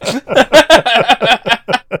Airfix kit.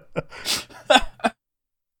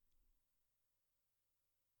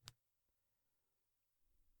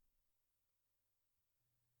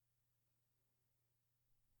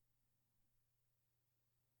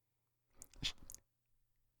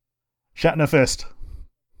 Shatner Fist.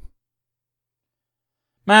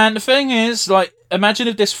 Man, the thing is, like, imagine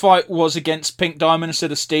if this fight was against Pink Diamond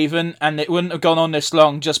instead of Steven, and it wouldn't have gone on this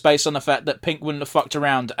long just based on the fact that Pink wouldn't have fucked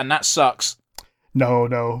around, and that sucks.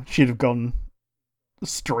 No, she'd have gone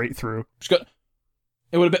straight through.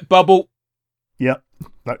 It would have been bubble. Yep.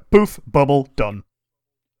 Like, poof, bubble, done.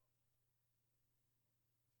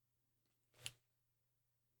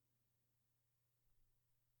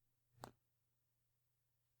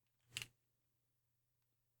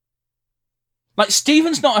 Like,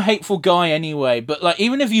 Steven's not a hateful guy anyway, but, like,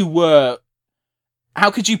 even if you were, how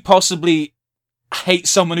could you possibly hate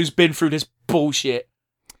someone who's been through this bullshit?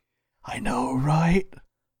 I know, right?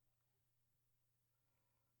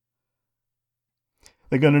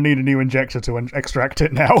 They're going to need a new injector to extract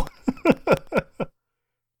it now.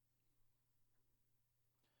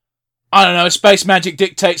 I don't know, space magic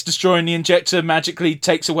dictates destroying the injector magically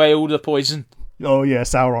takes away all the poison. Oh yeah,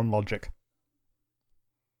 Sauron logic.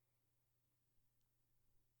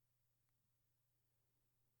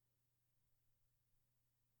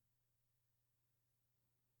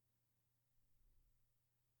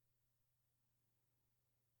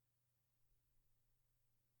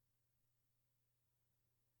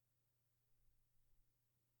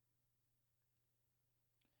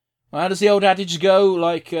 Well, how does the old adage go?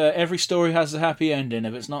 Like, every story has a happy ending.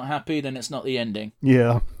 If it's not happy, then it's not the ending.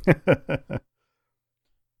 Yeah.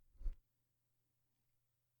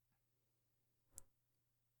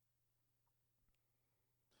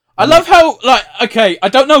 I love how, like, okay, I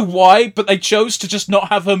don't know why, but they chose to just not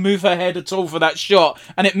have her move her head at all for that shot,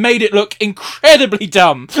 and it made it look incredibly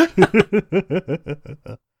dumb.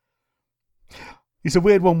 It's a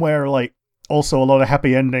weird one where, like, also a lot of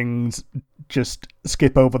happy endings just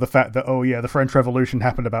skip over the fact that, oh yeah, the French Revolution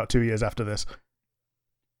happened about 2 years after this.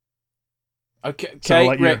 Okay, So,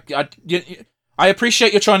 like, Rick, I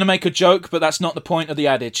appreciate you're trying to make a joke, but that's not the point of the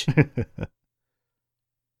adage.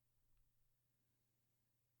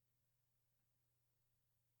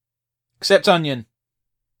 Except onion.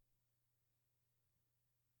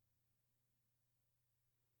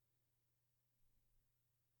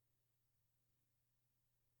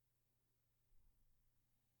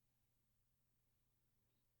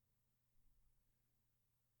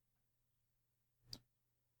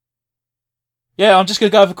 Yeah, I'm just going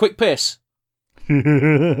to go have a quick piss.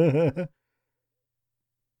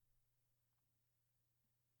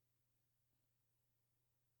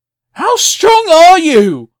 How strong are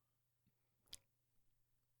you?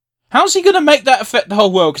 How's he going to make that affect the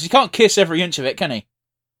whole world? Because he can't kiss every inch of it, can he?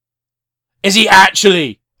 Is he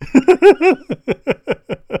actually?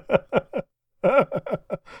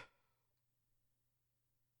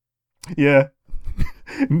 Yeah.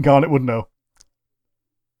 Garnet would know.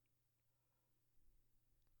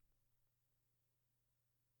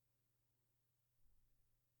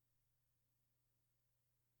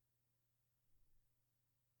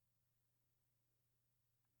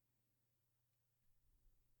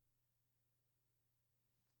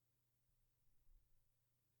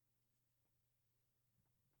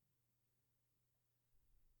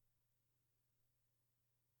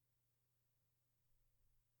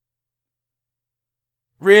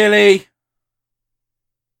 Really?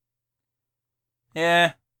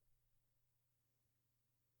 Yeah.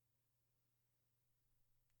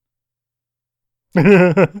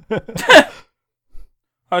 I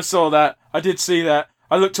saw that. I did see that.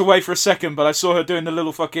 I looked away for a second, but I saw her doing the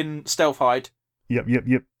little fucking stealth hide. Yep.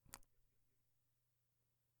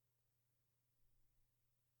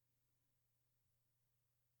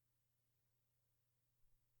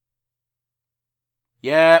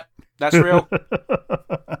 Yeah, that's real.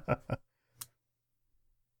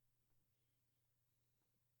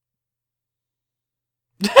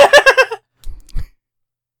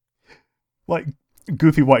 Like,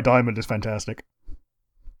 Goofy White Diamond is fantastic.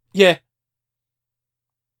 Yeah.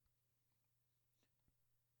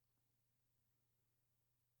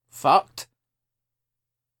 Fucked.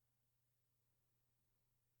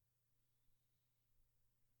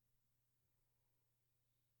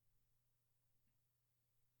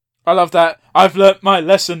 I love that. I've learnt my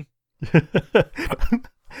lesson.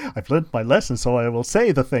 I've learned my lesson, so I will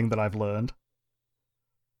say the thing that I've learned.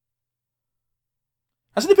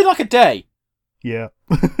 Hasn't it been like a day? Yeah.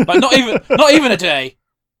 Like not even a day.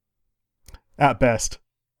 At best.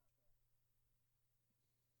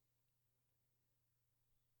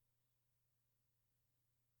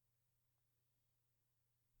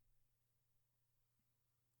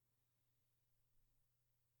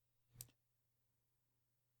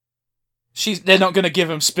 They're not going to give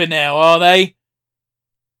him Spinel, are they?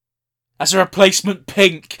 As a replacement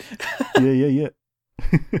Pink. Yeah.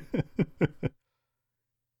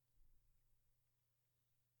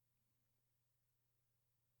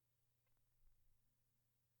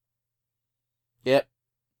 Yep.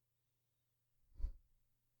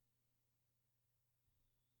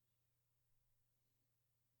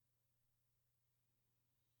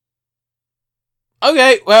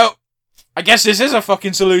 Okay, well, I guess this is a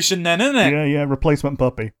fucking solution then, isn't it? Yeah, replacement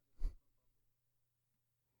puppy.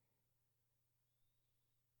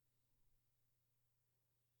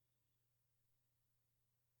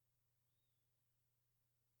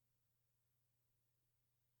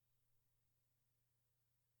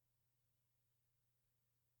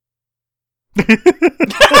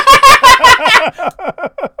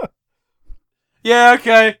 Yeah,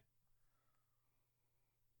 okay.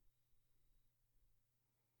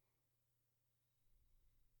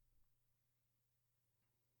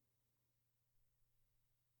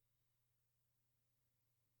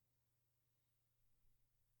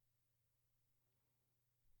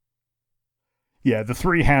 Yeah, the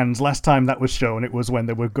three hands, last time that was shown, it was when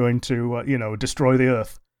they were going to, destroy the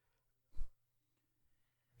Earth.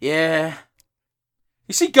 Yeah.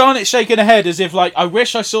 You see Garnet shaking her head as if, like, I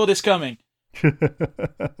wish I saw this coming.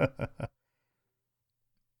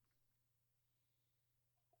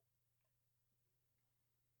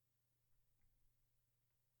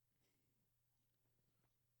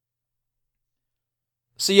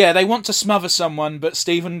 So yeah, they want to smother someone, but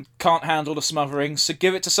Stephen can't handle the smothering, so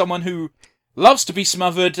give it to someone who loves to be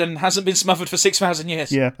smothered and hasn't been smothered for 6,000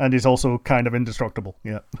 years. Yeah, and is also kind of indestructible,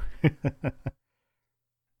 yeah.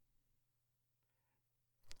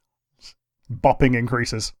 Bopping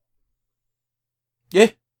increases.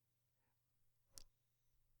 Yeah.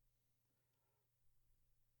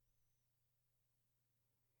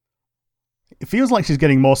 It feels like she's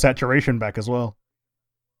getting more saturation back as well.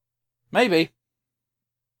 Maybe.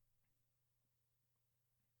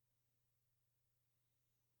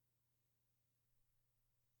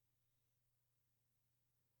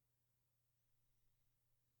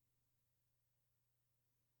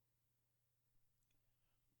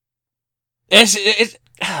 It's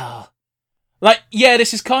like, yeah,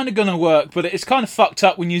 this is kind of gonna work, but it's kind of fucked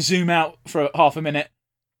up when you zoom out for half a minute.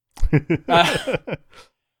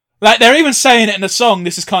 Like, they're even saying it in the song,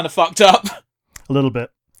 this is kind of fucked up. A little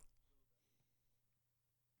bit.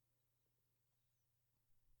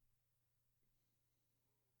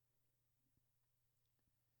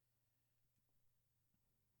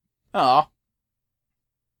 Ah.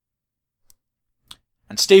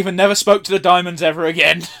 And Stephen never spoke to the Diamonds ever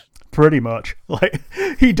again. Pretty much. Like,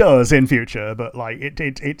 he does in future, but like it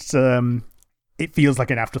feels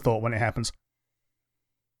like an afterthought when it happens.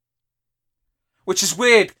 Which is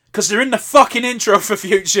weird, because they're in the fucking intro for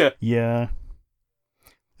Future. Yeah.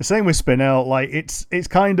 The same with Spinell. Like, it's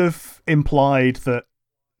kind of implied that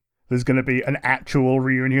there's going to be an actual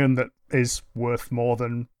reunion that is worth more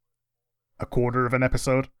than a quarter of an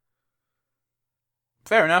episode.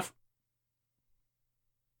 Fair enough.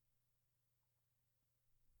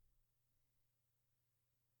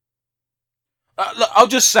 Look, I'll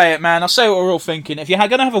just say it, man. I'll say what we're all thinking. If you're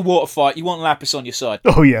going to have a water fight, you want Lapis on your side.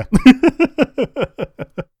 Oh, yeah.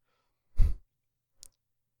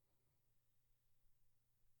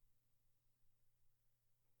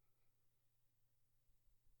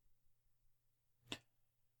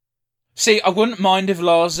 See, I wouldn't mind if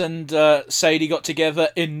Lars and Sadie got together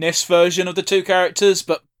in this version of the two characters,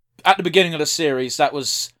 but at the beginning of the series, that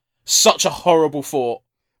was such a horrible thought.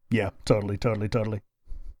 Yeah, totally.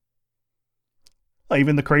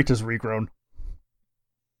 Even the crater's regrown.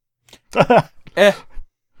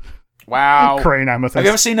 Wow. Crane amethyst. Have you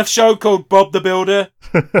ever seen a show called Bob the Builder?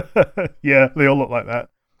 Yeah, they all look like that.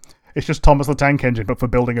 It's just Thomas the Tank Engine, but for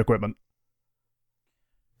building equipment.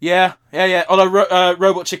 Yeah. Although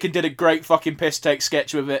Robot Chicken did a great fucking piss take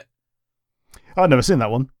sketch with it. I've never seen that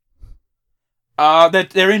one.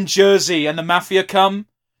 They're in Jersey, and the mafia come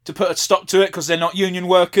to put a stop to it because they're not union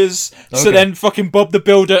workers. Okay. So then fucking Bob the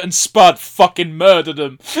Builder and Spud fucking murder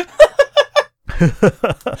them.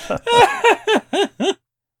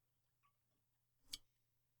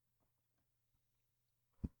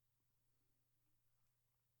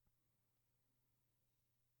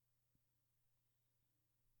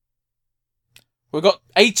 We've got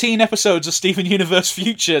 18 episodes of Steven Universe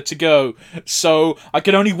Future to go, so I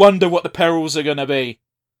can only wonder what the perils are going to be.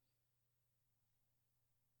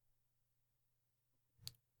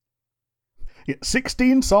 Yeah,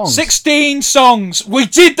 16 songs. 16 songs! We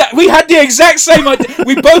did that! We had the exact same idea!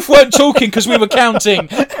 We both weren't talking because we were counting.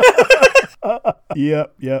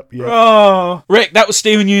 Yep. Oh, Rick, that was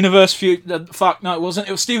Steven Universe fuck, no, it wasn't.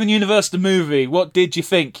 It was Steven Universe the movie. What did you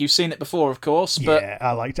think? You've seen it before, of course, but... Yeah,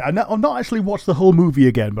 I liked it. I've not actually watched the whole movie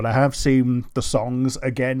again, but I have seen the songs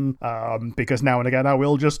again, because now and again I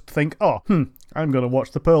will just think, I'm going to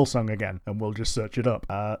watch the Pearl song again, and we'll just search it up.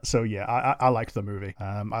 So yeah, I liked the movie.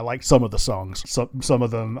 I liked some of the songs. Some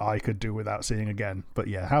of them I could do without seeing again. But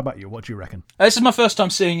yeah, how about you? What do you reckon? This is my first time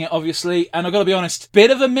seeing it, obviously, and I've got to be honest,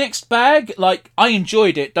 bit of a mixed bag. Like, I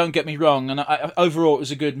enjoyed it, don't get me wrong, and overall it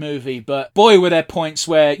was a good movie, but boy were there points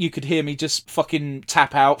where you could hear me just fucking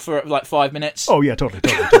tap out for like 5 minutes. Oh yeah, totally.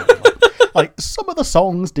 Like, some of the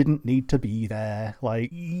songs didn't need to be there.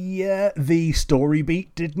 Like, yeah, the story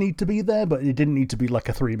beat did need to be there, but it didn't need to be like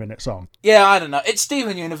a 3-minute song. Yeah, I don't know. It's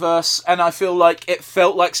Steven Universe, and I feel like it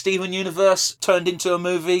felt like Steven Universe turned into a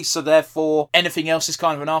movie, so therefore anything else is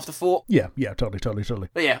kind of an afterthought. Yeah, totally.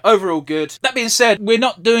 But yeah, overall good. That being said, we're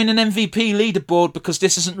not doing an MVP leaderboard because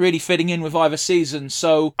this isn't really fitting in with either season,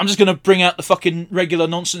 so I'm just going to bring out the fucking regular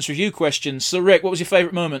nonsense review questions. So Rick, what was your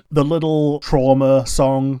favourite moment? The little trauma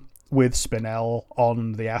song with Spinell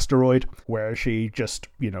on the asteroid, where she just,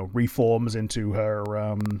 reforms into her,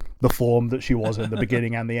 the form that she was in the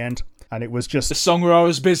beginning and the end. And it was just... The song where I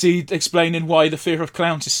was busy explaining why the fear of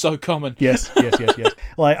clowns is so common. Yes.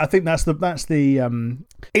 Like, I think that's the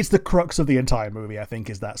it's the crux of the entire movie, I think,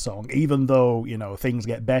 is that song. Even though, things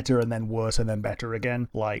get better and then worse and then better again.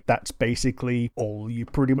 Like, that's basically all you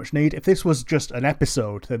pretty much need. If this was just an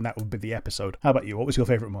episode, then that would be the episode. How about you? What was your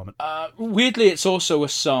favourite moment? Weirdly, it's also a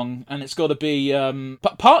song, and it's got to be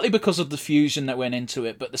partly because of the fusion that went into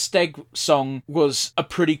it, but the Steg song was a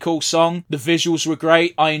pretty cool song. The visuals were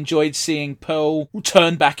great. I enjoyed seeing Pearl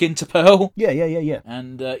turn back into Pearl. Yeah.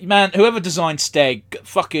 And man, whoever designed Steg,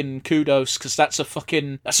 fucking kudos, because that's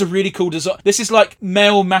a really cool design. This is like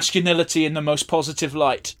male masculinity in the most positive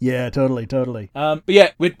light. Yeah, totally. But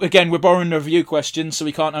yeah, we're borrowing a review question, so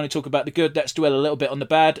we can't only talk about the good. Let's dwell a little bit on the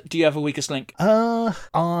bad. Do you have a weakest link?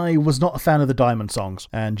 I was not a fan of the Diamond songs,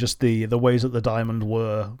 and just the ways that the Diamond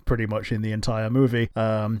were pretty much in the entire movie.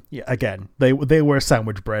 Yeah, again, they were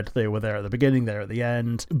sandwich bread. They were there at the beginning, there at the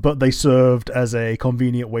end, but they served as a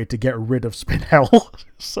convenient way to get rid of Spinell.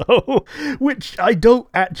 So, which I don't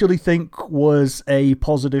actually think was a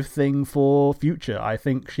positive thing for Future. I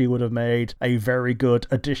think she would have made a very good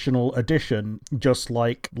additional addition, just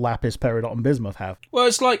like Lapis, Peridot, and Bismuth have. Well,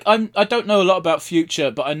 it's like, I don't know a lot about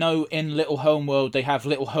Future, but I know in Little Homeworld they have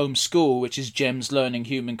Little Home School, which is Gems learning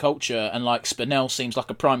human culture, and like Spinell seems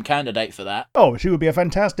like a prime candidate for that. Oh, she would be a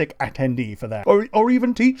fantastic attendee for that. Or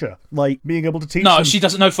even teacher, like being able to teach No, them. she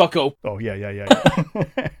doesn't know fuck all. Oh, yeah.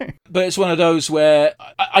 But it's one of those where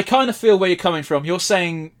I kind of feel where you're coming from. You're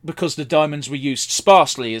saying because the diamonds were used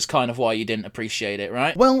sparsely is kind of why you didn't appreciate it,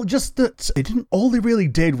 right? Well, just that it didn't. All they really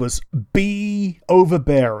did was be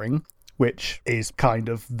overbearing, which is kind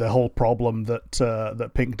of the whole problem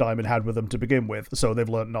that Pink Diamond had with them to begin with. So they've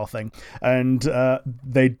learned nothing. And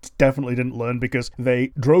they definitely didn't learn because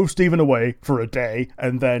they drove Steven away for a day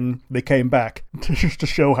and then they came back just to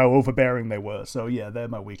show how overbearing they were. So yeah, they're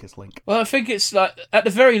my weakest link. Well, I think it's like, at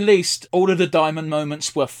the very least, all of the diamond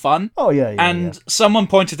moments were fun. Oh, yeah. And someone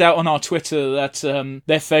pointed out on our Twitter that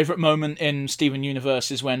their favourite moment in Steven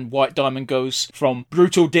Universe is when White Diamond goes from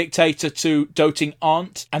brutal dictator to doting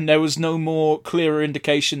aunt, and there was no more clearer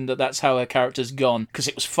indication that that's how her character's gone, because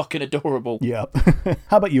it was fucking adorable. Yeah.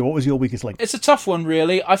 How about you? What was your weakest link? It's a tough one,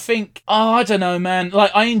 really. I think, I don't know, man.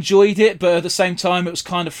 Like, I enjoyed it, but at the same time, it was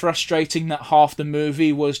kind of frustrating that half the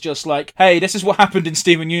movie was just like, hey, this is what happened in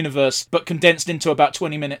Steven Universe, but condensed into about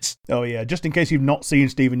 20 minutes. Oh yeah, just in case you've not seen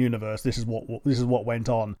Steven Universe, this is what went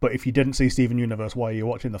on. But if you didn't see Steven Universe, why are you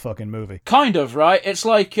watching the fucking movie? Kind of, right? It's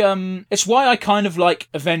like, it's why I kind of like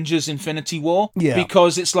Avengers Infinity War. Yeah.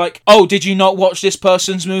 Because it's like, oh, did you not watch this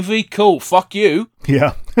person's movie? Cool, fuck you.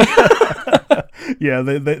 Yeah. Yeah,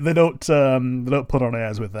 they don't put on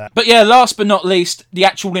airs with that. But yeah, last but not least, the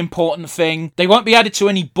actual important thing, they won't be added to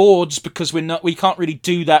any boards because we can't really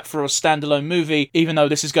do that for a standalone movie, even though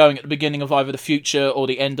this is going at the beginning of either the Future or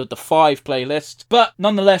the end of the 5 playlist. But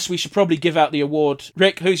nonetheless, we should probably give out the award.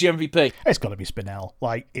 Rick, who's your MVP? It's got to be Spinell.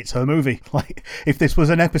 Like, it's her movie. Like, if this was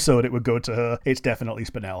an episode, it would go to her. It's definitely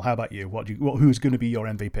Spinell. How about you? Who's going to be your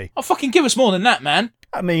MVP? Oh, fucking give us more than that, man.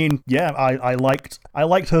 I mean, yeah, I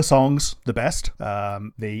liked her songs the best.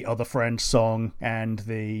 The Other Friend song and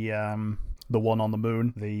the one on the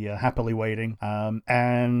moon, the Happily Waiting.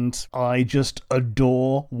 And I just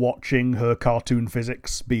adore watching her cartoon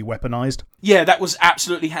physics be weaponized. Yeah, that was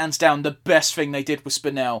absolutely hands down the best thing they did with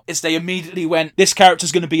Spinell, is they immediately went, this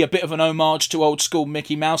character's going to be a bit of an homage to old school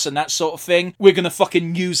Mickey Mouse and that sort of thing. We're going to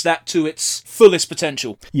fucking use that to its fullest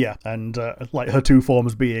potential. Yeah, and like her two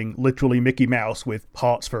forms being literally Mickey Mouse with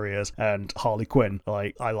hearts for ears and Harley Quinn.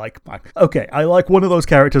 Like, I like one of those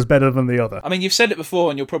characters better than the other. I mean, you've said it before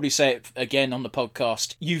and you'll probably say it again on the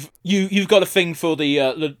podcast. You've got a thing for the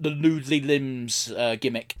noodly limbs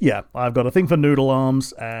gimmick. Yeah, I've got a thing for noodle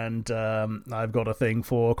arms and I've got a thing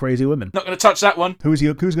for crazy women. Not going to touch that one. Who's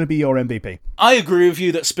going to be your MVP? I agree with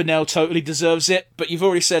you that Spinell totally deserves it, but you've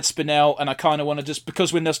already said Spinell, and I kind of want to just,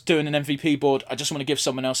 because we're just doing an MVP board, I just want to give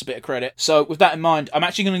someone else a bit of credit. So with that in mind, I'm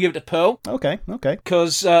actually going to give it to Pearl. Okay.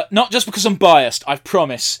 Because, not just because I'm biased, I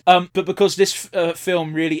promise, but because this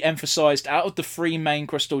film really emphasised, out of the 3 main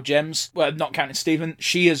crystal gems, well, not counting Steven,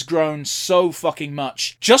 she has grown so fucking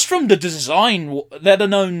much. Just from the design, let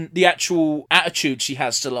alone the actual attitude she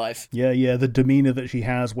has to life. Yeah, the demeanour that she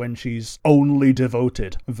has when she's only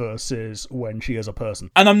devoted versus when she is a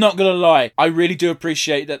person. And I'm not going to lie, I really do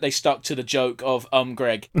appreciate that they stuck to the joke of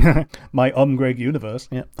Greg. My Greg universe,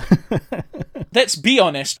 yeah. Let's be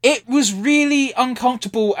honest, it was really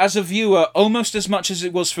uncomfortable as a viewer, almost as much as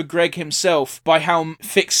it was for Greg himself, by how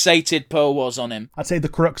fixated Pearl was on him. I'd say the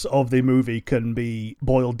crux of the movie can be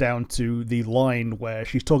boiled down to the line where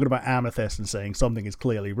she's talking about Amethyst and saying something is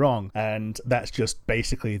clearly wrong, and that's just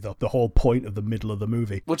basically the whole point of the middle of the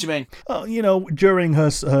movie. What do you mean? During her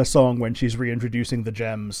song when she's reintroducing the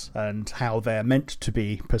gems and how they're meant to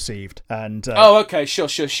be perceived. And okay, sure.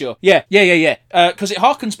 Yeah. Because it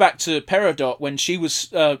harkens back to Peridot when she was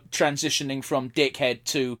transitioning from dickhead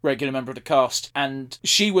to regular member of the cast, and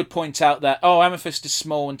she would point out that, Amethyst is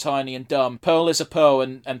small and tiny and dumb, Pearl is a pearl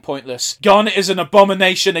and pointless, Garnet is an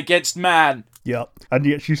abomination against man. Yeah, and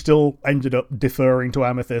yet she still ended up deferring to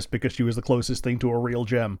Amethyst because she was the closest thing to a real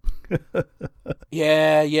gem.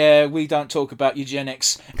 Yeah, we don't talk about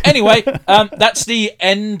eugenics. Anyway, that's the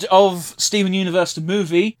end of Steven Universe the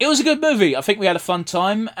movie. It was a good movie. I think we had a fun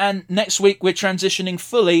time, and next week we're transitioning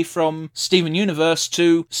fully from Steven Universe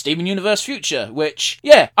to Steven Universe Future, which,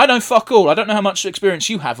 yeah, I know fuck all. I don't know how much experience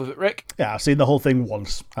you have with it, Rick. Yeah, I've seen the whole thing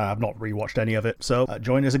once. I've not rewatched any of it, so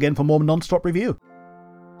join us again for more Non-Stop review.